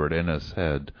 Robert Ennis,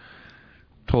 had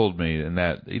told me, and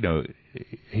that,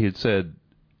 he had said,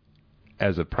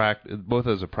 both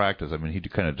as a practice, I mean, he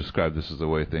kind of described this as the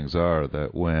way things are,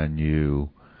 that when you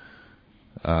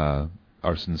are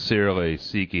sincerely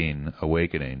seeking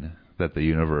awakening, that the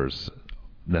universe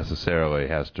necessarily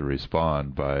has to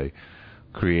respond by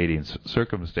creating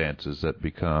circumstances that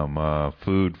become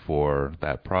food for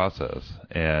that process.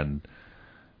 And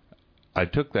I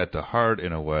took that to heart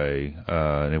in a way,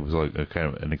 and it was like a kind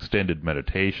of an extended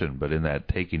meditation, but in that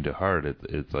taking to heart,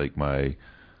 it's like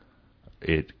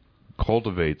it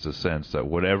cultivates a sense that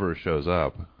whatever shows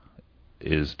up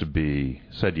is to be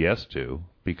said yes to,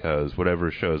 because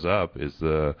whatever shows up is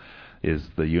the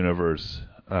universe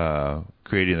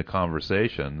creating the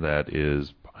conversation that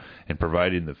is, and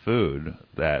providing the food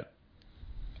that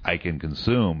I can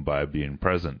consume by being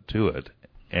present to it.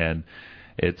 And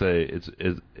it's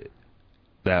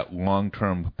that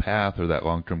long-term path, or that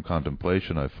long-term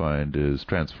contemplation, I find, is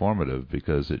transformative,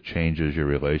 because it changes your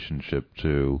relationship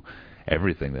to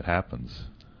everything that happens.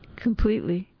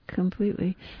 Completely.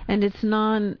 And it's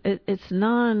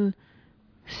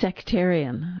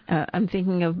non-sectarian. I'm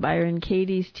thinking of Byron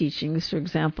Katie's teachings, for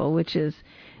example, which is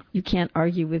you can't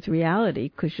argue with reality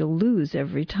because you'll lose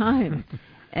every time.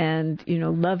 And,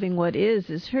 loving what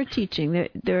is her teaching.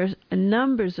 There are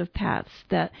numbers of paths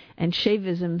and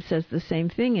Shaivism says the same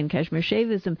thing. In Kashmir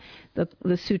Shaivism,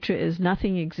 the sutra is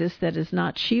nothing exists that is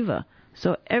not Shiva.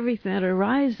 So everything that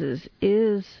arises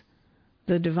is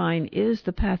the divine, is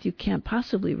the path. You can't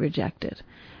possibly reject it.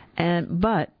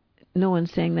 But no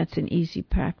one's saying that's an easy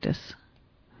practice.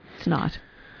 It's not.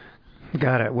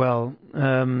 Got it. Well,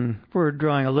 we're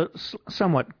drawing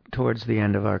somewhat towards the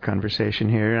end of our conversation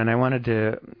here, and I wanted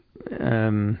to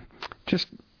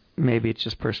maybe it's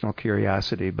just personal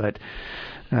curiosity, but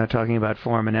talking about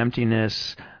form and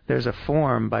emptiness, there's a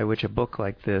form by which a book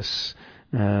like this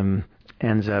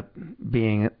ends up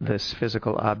being this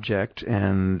physical object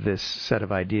and this set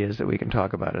of ideas that we can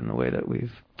talk about in the way that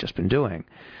we've just been doing.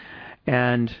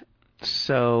 And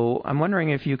so I'm wondering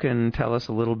if you can tell us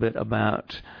a little bit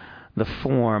about the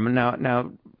form.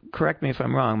 Now, correct me if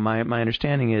I'm wrong. My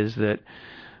understanding is that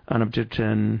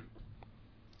Anupchupten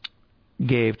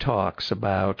gave talks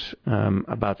about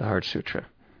the Heart Sutra,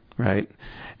 right?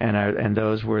 And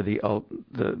those were the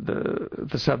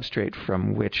substrate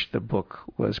from which the book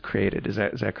was created. Is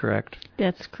that correct?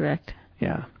 That's correct.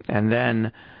 Yeah. And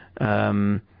then,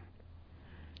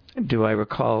 do I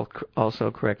recall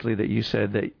also correctly that you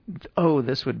said that,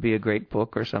 this would be a great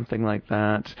book or something like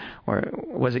that? Or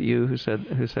was it you who said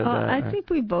that? I think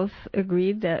we both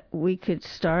agreed that we could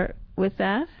start with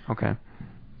that. Okay.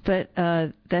 But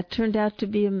that turned out to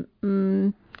be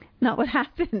not what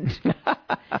happened.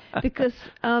 Because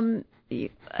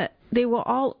they were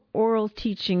all oral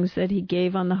teachings that he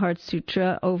gave on the Heart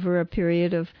Sutra over a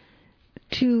period of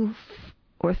 2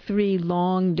 or 3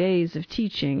 long days of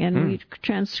teaching. And I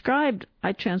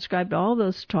transcribed all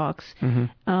those talks,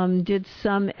 did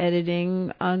some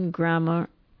editing on grammar,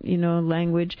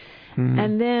 language.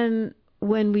 And then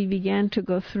when we began to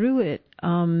go through it,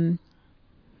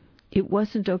 it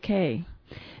wasn't okay.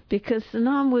 Because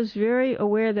Sanam was very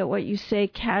aware that what you say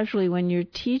casually when you're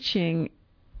teaching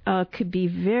could be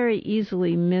very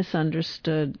easily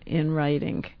misunderstood in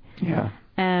writing. Yeah.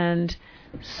 And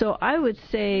so I would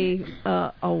say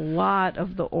a lot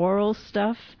of the oral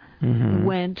stuff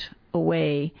went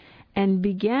away and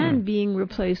began being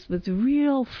replaced with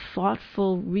real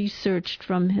thoughtful, researched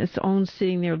from his own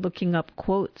sitting there looking up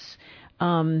quotes,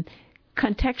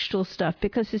 contextual stuff,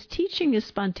 because his teaching is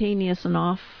spontaneous and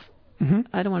off.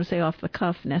 I don't want to say off the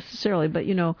cuff necessarily, but,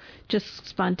 just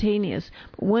spontaneous.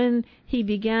 When he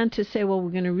began to say, well,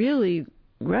 we're going to really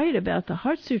write about the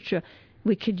Heart Sutra,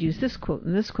 we could use this quote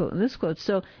and this quote and this quote.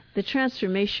 So the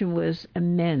transformation was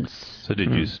immense. So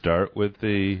did you start with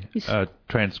the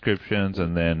transcriptions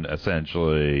and then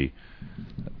essentially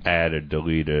added,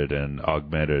 deleted, and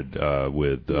augmented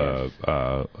with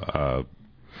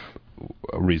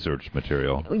research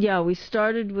material? Yeah, we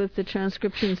started with the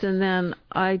transcriptions, and then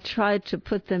I tried to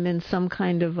put them in some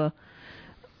kind of a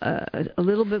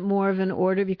little bit more of an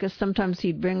order, because sometimes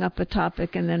he'd bring up a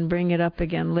topic and then bring it up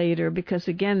again later, because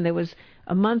again there was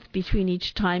a month between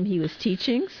each time he was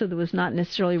teaching, so there was not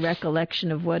necessarily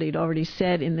recollection of what he'd already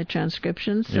said in the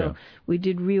transcriptions. So we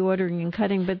did reordering and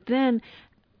cutting, but then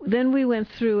we went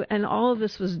through, and all of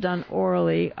this was done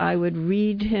orally. I would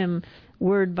read him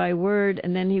word by word,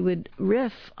 and then he would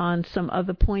riff on some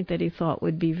other point that he thought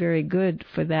would be very good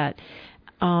for that.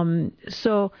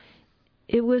 So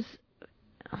it was.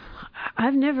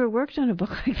 I've never worked on a book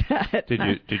like that. Did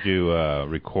you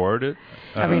record it?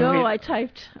 No, I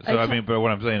typed. But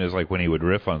what I'm saying is, like, when he would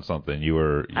riff on something, you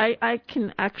were. I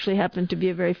can actually happen to be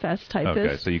a very fast typist.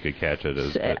 Okay, so you could catch it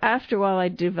as. After a while, I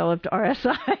developed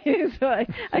RSI, so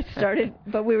I started.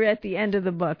 But we were at the end of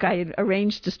the book. I had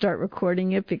arranged to start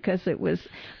recording it because it was.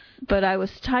 But I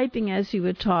was typing as he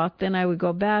would talk. Then I would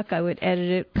go back. I would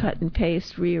edit it, cut and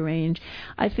paste, rearrange.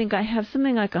 I think I have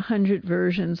something like 100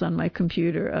 versions on my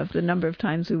computer of the number of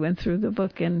times we went through the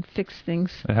book and fixed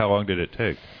things. And how long did it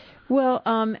take? Well,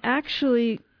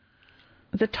 actually,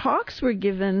 the talks were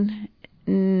given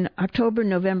in October,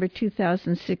 November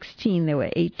 2016. There were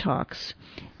 8 talks.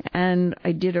 And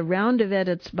I did a round of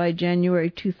edits by January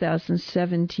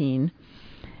 2017.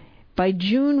 By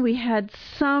June, we had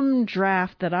some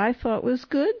draft that I thought was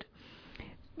good,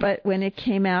 but when it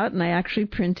came out and I actually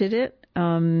printed it,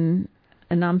 Anam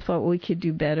thought we could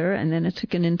do better, and then it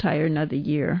took another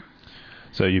year.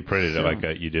 So you printed it like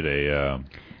you did a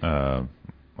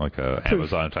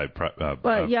Amazon type.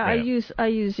 I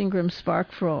use Ingram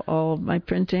Spark for all of my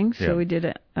printing, so we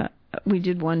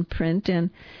did one print, and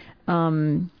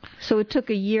so it took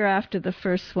a year after the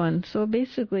first one. So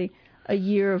basically, a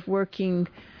year of working.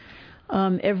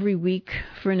 Every week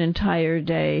for an entire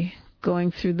day,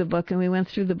 going through the book, and we went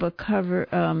through the book cover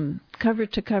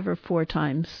to cover 4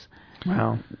 times.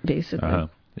 Wow, basically.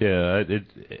 Yeah,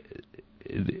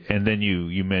 and then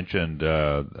you mentioned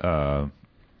that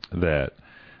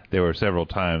there were several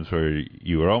times where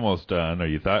you were almost done, or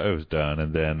you thought it was done,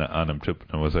 and then Anam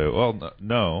Tuppan would say, "Well,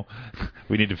 no,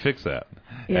 we need to fix that."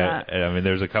 Yeah. And, I mean,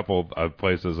 there's a couple of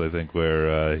places, I think,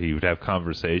 where he would have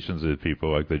conversations with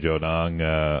people like the Jonang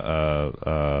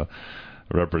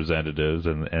representatives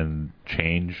and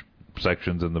change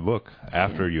sections in the book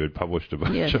after you had published a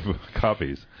bunch of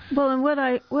copies. Well, and what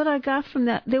I got from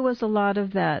that, there was a lot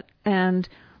of that. And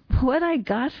what I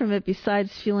got from it,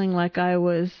 besides feeling like I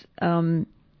was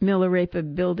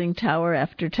Milarepa building tower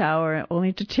after tower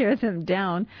only to tear them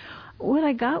down, what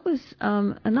I got was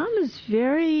Anam is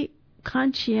very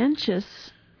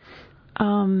conscientious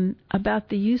about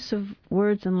the use of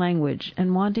words and language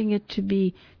and wanting it to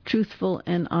be truthful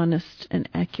and honest and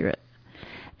accurate.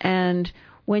 And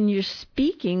when you're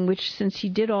speaking, which since he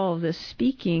did all of this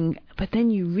speaking, but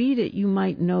then you read it, you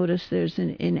might notice there's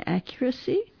an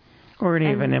inaccuracy. Or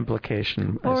even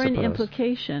implication, I or suppose. an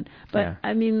implication. But, Yeah.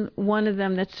 I mean, one of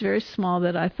them that's very small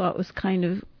that I thought was kind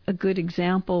of a good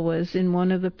example was in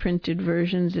one of the printed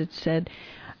versions it said,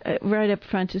 right up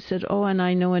front it said, "Oh, and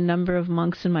I know a number of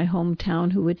monks in my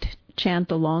hometown who would chant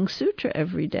the long sutra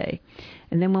every day."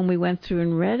 And then when we went through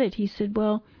and read it, he said,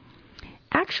 "Well,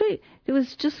 actually, it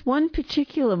was just one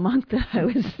particular monk that I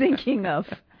was thinking of."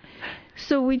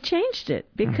 So we changed it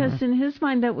because in his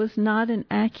mind that was not an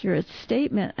accurate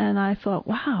statement. And I thought,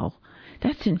 wow,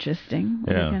 that's interesting.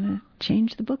 Yeah. We're going to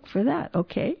change the book for that.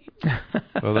 Okay.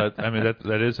 Well,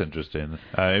 that is interesting.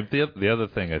 The other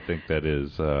thing I think that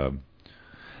is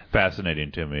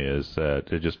fascinating to me is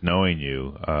to just knowing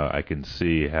you, I can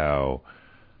see how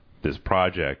this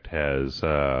project has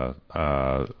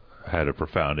had a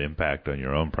profound impact on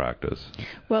your own practice.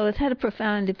 Well, it had a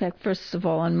profound impact, first of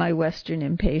all, on my Western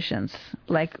impatience.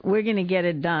 Like, we're going to get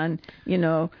it done. You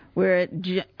know, we're at,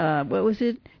 what was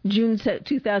it? June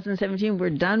 2017. We're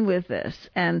done with this.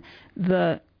 And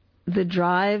the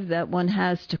drive that one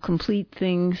has to complete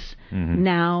things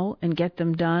now and get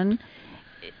them done,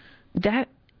 that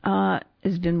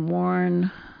has been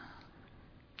worn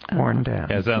down.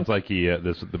 Yeah, it sounds like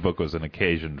the book was an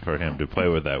occasion for him to play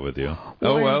with that with you.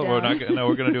 We're going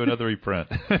to do another reprint.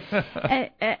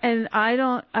 and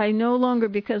I no longer,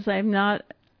 because I'm not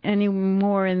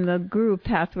anymore in the guru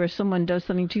path where someone does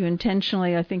something to you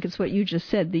intentionally. I think it's what you just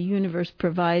said. The universe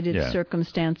provided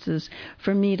circumstances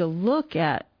for me to look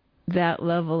at that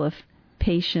level of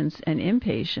patience and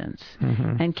impatience,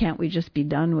 and can't we just be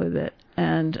done with it?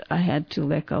 And I had to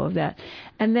let go of that.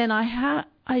 And then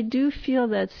I do feel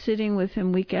that sitting with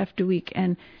him week after week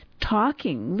and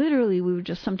talking, literally we would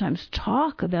just sometimes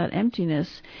talk about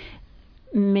emptiness,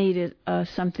 made it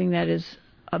something that is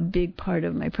a big part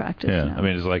of my practice now. I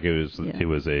mean, it's like it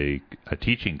was a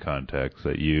teaching context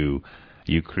that you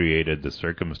created the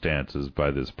circumstances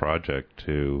by this project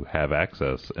to have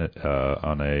access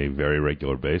on a very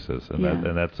regular basis, and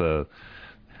that's a.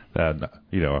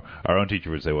 Our own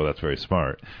teacher would say, "Well, that's very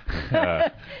smart,"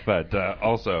 but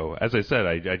also, as I said,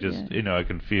 I just I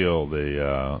can feel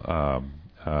the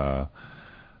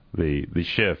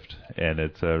shift, and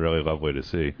it's really lovely to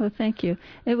see. Well, thank you.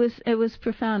 It was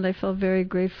profound. I felt very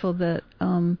grateful that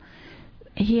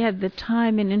he had the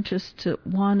time and interest to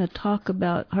want to talk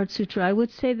about Heart Sutra. I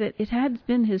would say that it had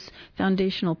been his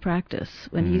foundational practice.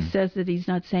 When he says that, he's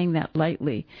not saying that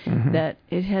lightly, that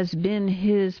it has been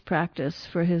his practice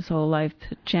for his whole life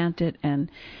to chant it,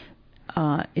 and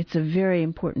it's a very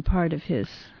important part of his.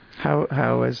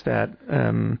 How is that?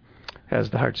 Has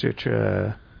the Heart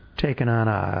Sutra taken on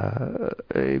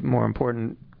a more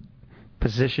important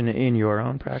position in your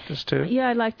own practice too? Yeah,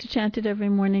 I like to chant it every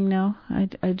morning now.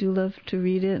 I do love to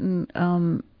read it,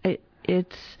 and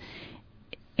it's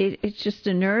just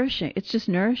nourishing. It's just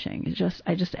nourishing.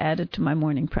 I just add it to my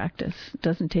morning practice. It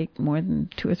doesn't take more than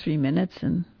 2 or 3 minutes,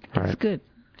 and it's good.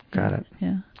 Got it.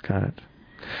 Yeah. Got it.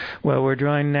 Well, we're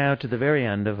drawing now to the very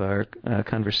end of our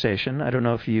conversation. I don't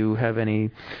know if you have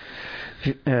any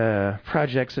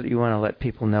projects that you want to let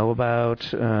people know about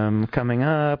coming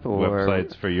up, or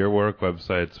websites for your work,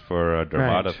 websites for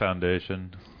Dharmata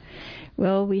Foundation.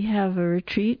 Well, we have a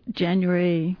retreat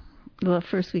the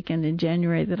first weekend in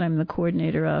January that I'm the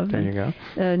coordinator of. There you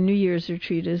go. New Year's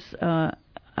retreat is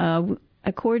I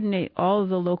coordinate all of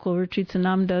the local retreats, and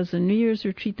Nam does a New Year's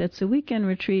retreat that's a weekend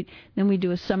retreat. Then we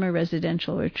do a summer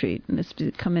residential retreat, and it's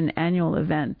become an annual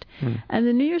event. And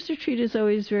the New Year's retreat is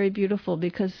always very beautiful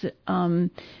because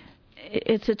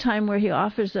it's a time where he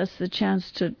offers us the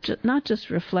chance to not just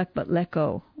reflect, but let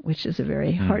go, which is a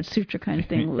very Heart Sutra kind of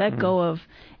thing. Let go of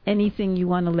anything you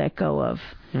want to let go of,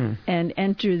 and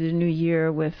enter the new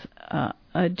year with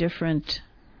a different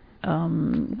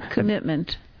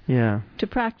commitment. To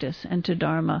practice and to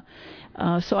Dharma.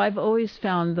 So I've always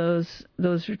found those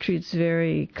retreats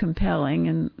very compelling,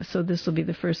 and so this will be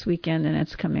the first weekend, and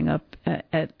it's coming up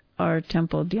at our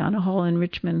temple, Dhyana Hall in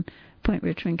Point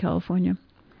Richmond, California.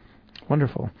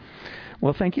 Wonderful.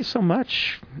 Well, thank you so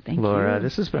much, Laura.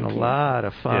 This has been a lot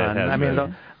of fun. Yeah, I mean,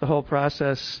 the whole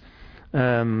process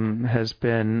has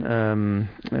been,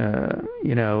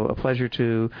 a pleasure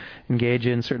to engage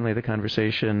in. Certainly, the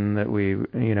conversation that we,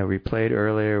 replayed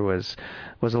earlier was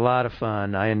a lot of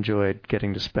fun. I enjoyed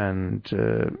getting to spend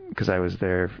because I was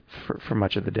there for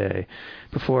much of the day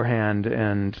beforehand,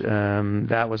 and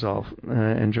that was all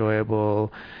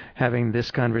enjoyable. Having this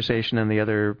conversation and the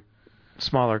other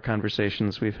smaller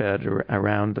conversations we've had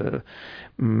around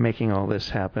making all this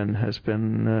happen has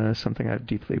been something I've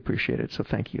deeply appreciated. So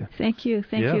thank you. Thank you.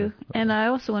 And I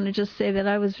also want to just say that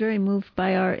I was very moved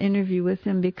by our interview with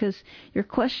him because your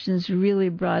questions really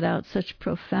brought out such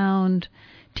profound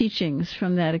teachings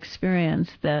from that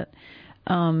experience that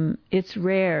it's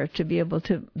rare to be able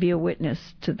to be a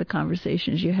witness to the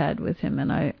conversations you had with him,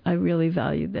 and I really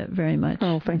valued that very much.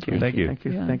 Oh, thank you. Thank you. Thank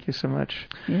you. Yeah. Thank you so much.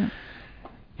 Yeah.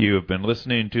 You have been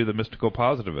listening to The Mystical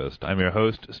Positivist. I'm your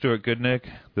host, Stuart Goodnick.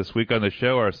 This week on the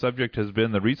show, our subject has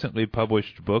been the recently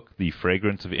published book, The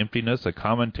Fragrance of Emptiness, a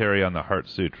commentary on the Heart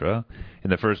Sutra. In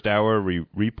the first hour, we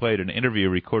replayed an interview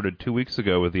recorded 2 weeks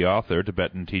ago with the author,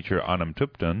 Tibetan teacher Anam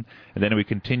Thupten, and then we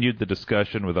continued the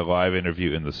discussion with a live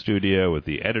interview in the studio with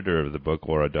the editor of the book,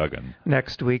 Laura Duggan.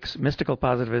 Next week's Mystical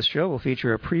Positivist show will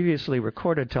feature a previously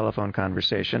recorded telephone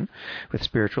conversation with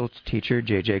spiritual teacher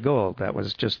J.J. Gold. That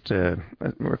was just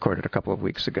recorded a couple of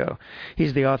weeks ago.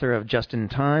 He's the author of Just in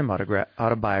Time,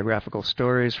 autobiographical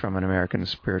stories from an American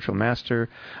spiritual master,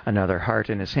 Another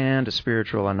Heart in His Hand, A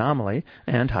Spiritual Anomaly,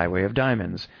 and Highway of Diamonds.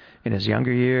 In his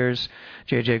younger years,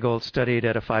 J.J. Gold studied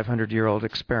at a 500-year-old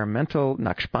experimental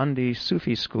Naqshbandi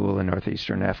Sufi school in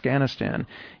northeastern Afghanistan.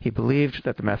 He believed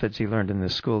that the methods he learned in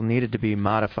this school needed to be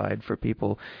modified for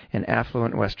people in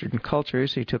affluent Western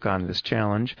cultures. He took on this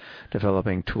challenge,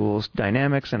 developing tools,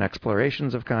 dynamics, and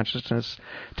explorations of consciousness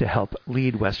to help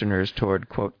lead Westerners toward,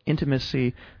 quote,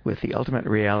 intimacy with the ultimate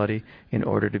reality in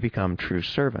order to become true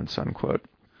servants, unquote.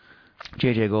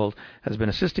 J.J. Gold has been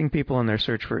assisting people in their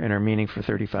search for inner meaning for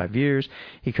 35 years.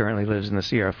 He currently lives in the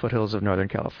Sierra foothills of Northern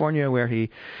California, where he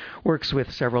works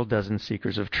with several dozen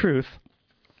seekers of truth.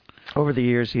 Over the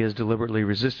years, he has deliberately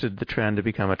resisted the trend to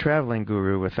become a traveling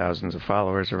guru with thousands of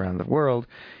followers around the world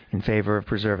in favor of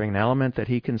preserving an element that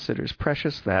he considers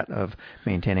precious, that of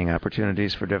maintaining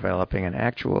opportunities for developing an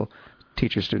actual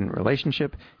teacher-student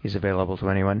relationship. He's available to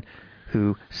anyone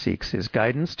who seeks his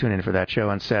guidance. Tune in for that show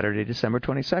on Saturday, December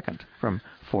 22nd from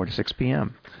 4 to 6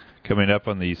 p.m. Coming up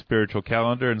on the spiritual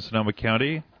calendar in Sonoma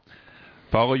County,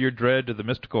 Follow Your Dread to the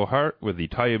Mystical Heart with the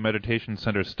Tayu Meditation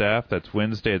Center staff. That's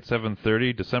Wednesday at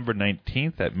 7:30, December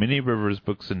 19th at Many Rivers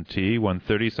Books and Tea,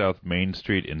 130 South Main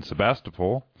Street in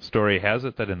Sebastopol. Story has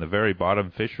it that in the very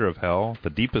bottom fissure of hell, the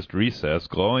deepest recess,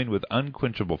 glowing with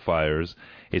unquenchable fires,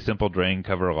 a simple drain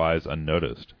cover lies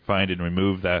unnoticed. Find and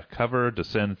remove that cover,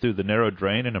 descend through the narrow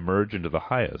drain, and emerge into the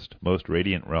highest, most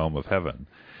radiant realm of heaven.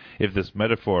 If this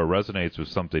metaphor resonates with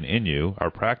something in you, our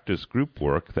practice group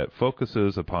work that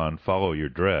focuses upon Follow Your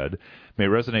Dread may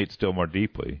resonate still more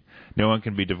deeply. No one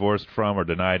can be divorced from or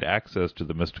denied access to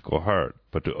the mystical heart,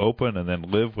 but to open and then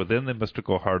live within the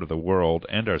mystical heart of the world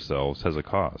and ourselves has a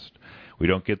cost. We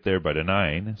don't get there by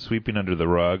denying, sweeping under the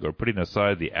rug, or putting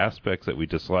aside the aspects that we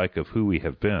dislike of who we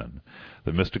have been.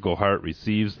 The mystical heart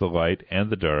receives the light and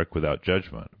the dark without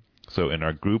judgment. So in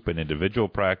our group and individual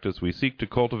practice, we seek to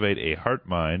cultivate a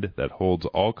heart-mind that holds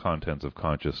all contents of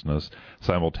consciousness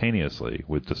simultaneously,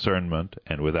 with discernment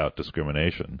and without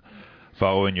discrimination.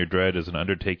 Following Your Dread is an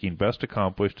undertaking best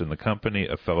accomplished in the company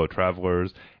of fellow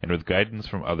travelers and with guidance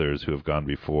from others who have gone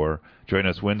before. Join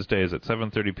us Wednesdays at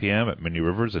 7:30 p.m. at Many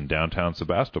Rivers in downtown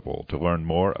Sebastopol to learn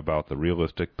more about the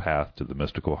realistic path to the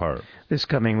mystical heart. This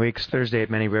coming week's Thursday at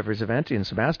Many Rivers event in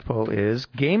Sebastopol is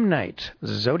Game Night,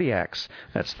 Zodiacs.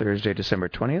 That's Thursday, December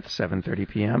 20th, 7:30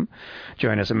 p.m.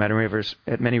 Join us at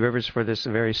Many Rivers for this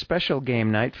very special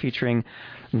game night featuring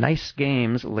Nice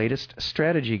Games' latest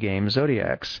strategy game,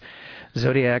 Zodiacs.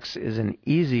 Zodiacs is an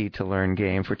easy-to-learn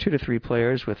game for 2 to 3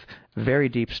 players with very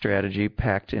deep strategy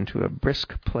packed into a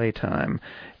brisk playtime.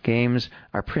 Games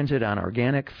are printed on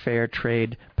organic, fair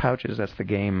trade pouches. That's the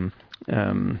game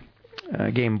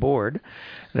board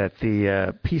that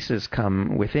the pieces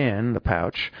come within the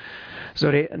pouch.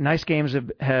 Nice games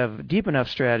have deep enough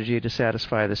strategy to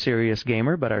satisfy the serious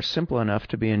gamer, but are simple enough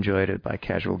to be enjoyed by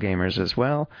casual gamers as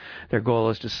well. Their goal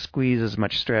is to squeeze as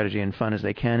much strategy and fun as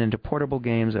they can into portable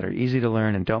games that are easy to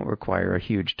learn and don't require a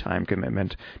huge time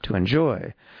commitment to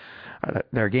enjoy.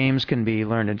 Their games can be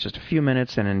learned in just a few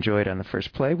minutes and enjoyed on the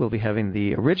first play. We'll be having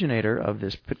the originator of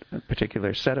this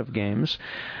particular set of games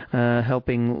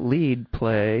helping lead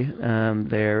play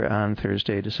there on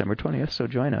Thursday, December 20th. So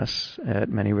join us at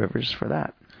Many Rivers for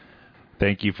that.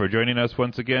 Thank you for joining us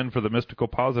once again for The Mystical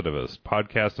Positivist.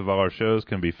 Podcasts of all our shows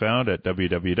can be found at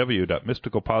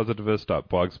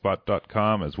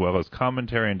www.mysticalpositivist.blogspot.com, as well as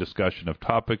commentary and discussion of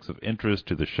topics of interest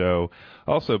to the show.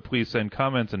 Also, please send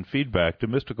comments and feedback to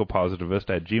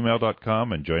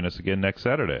mysticalpositivist@gmail.com, and join us again next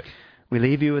Saturday. We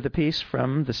leave you with a piece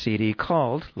from the CD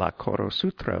called Lakoro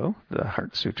Sutro, the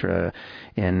Heart Sutra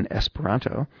in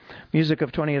Esperanto, music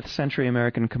of 20th century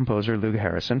American composer Lou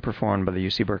Harrison, performed by the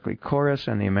UC Berkeley Chorus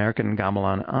and the American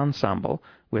Gamelan Ensemble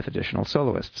with additional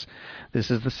soloists.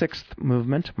 This is the 6th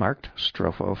movement, marked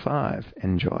Stropho 5.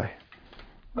 Enjoy.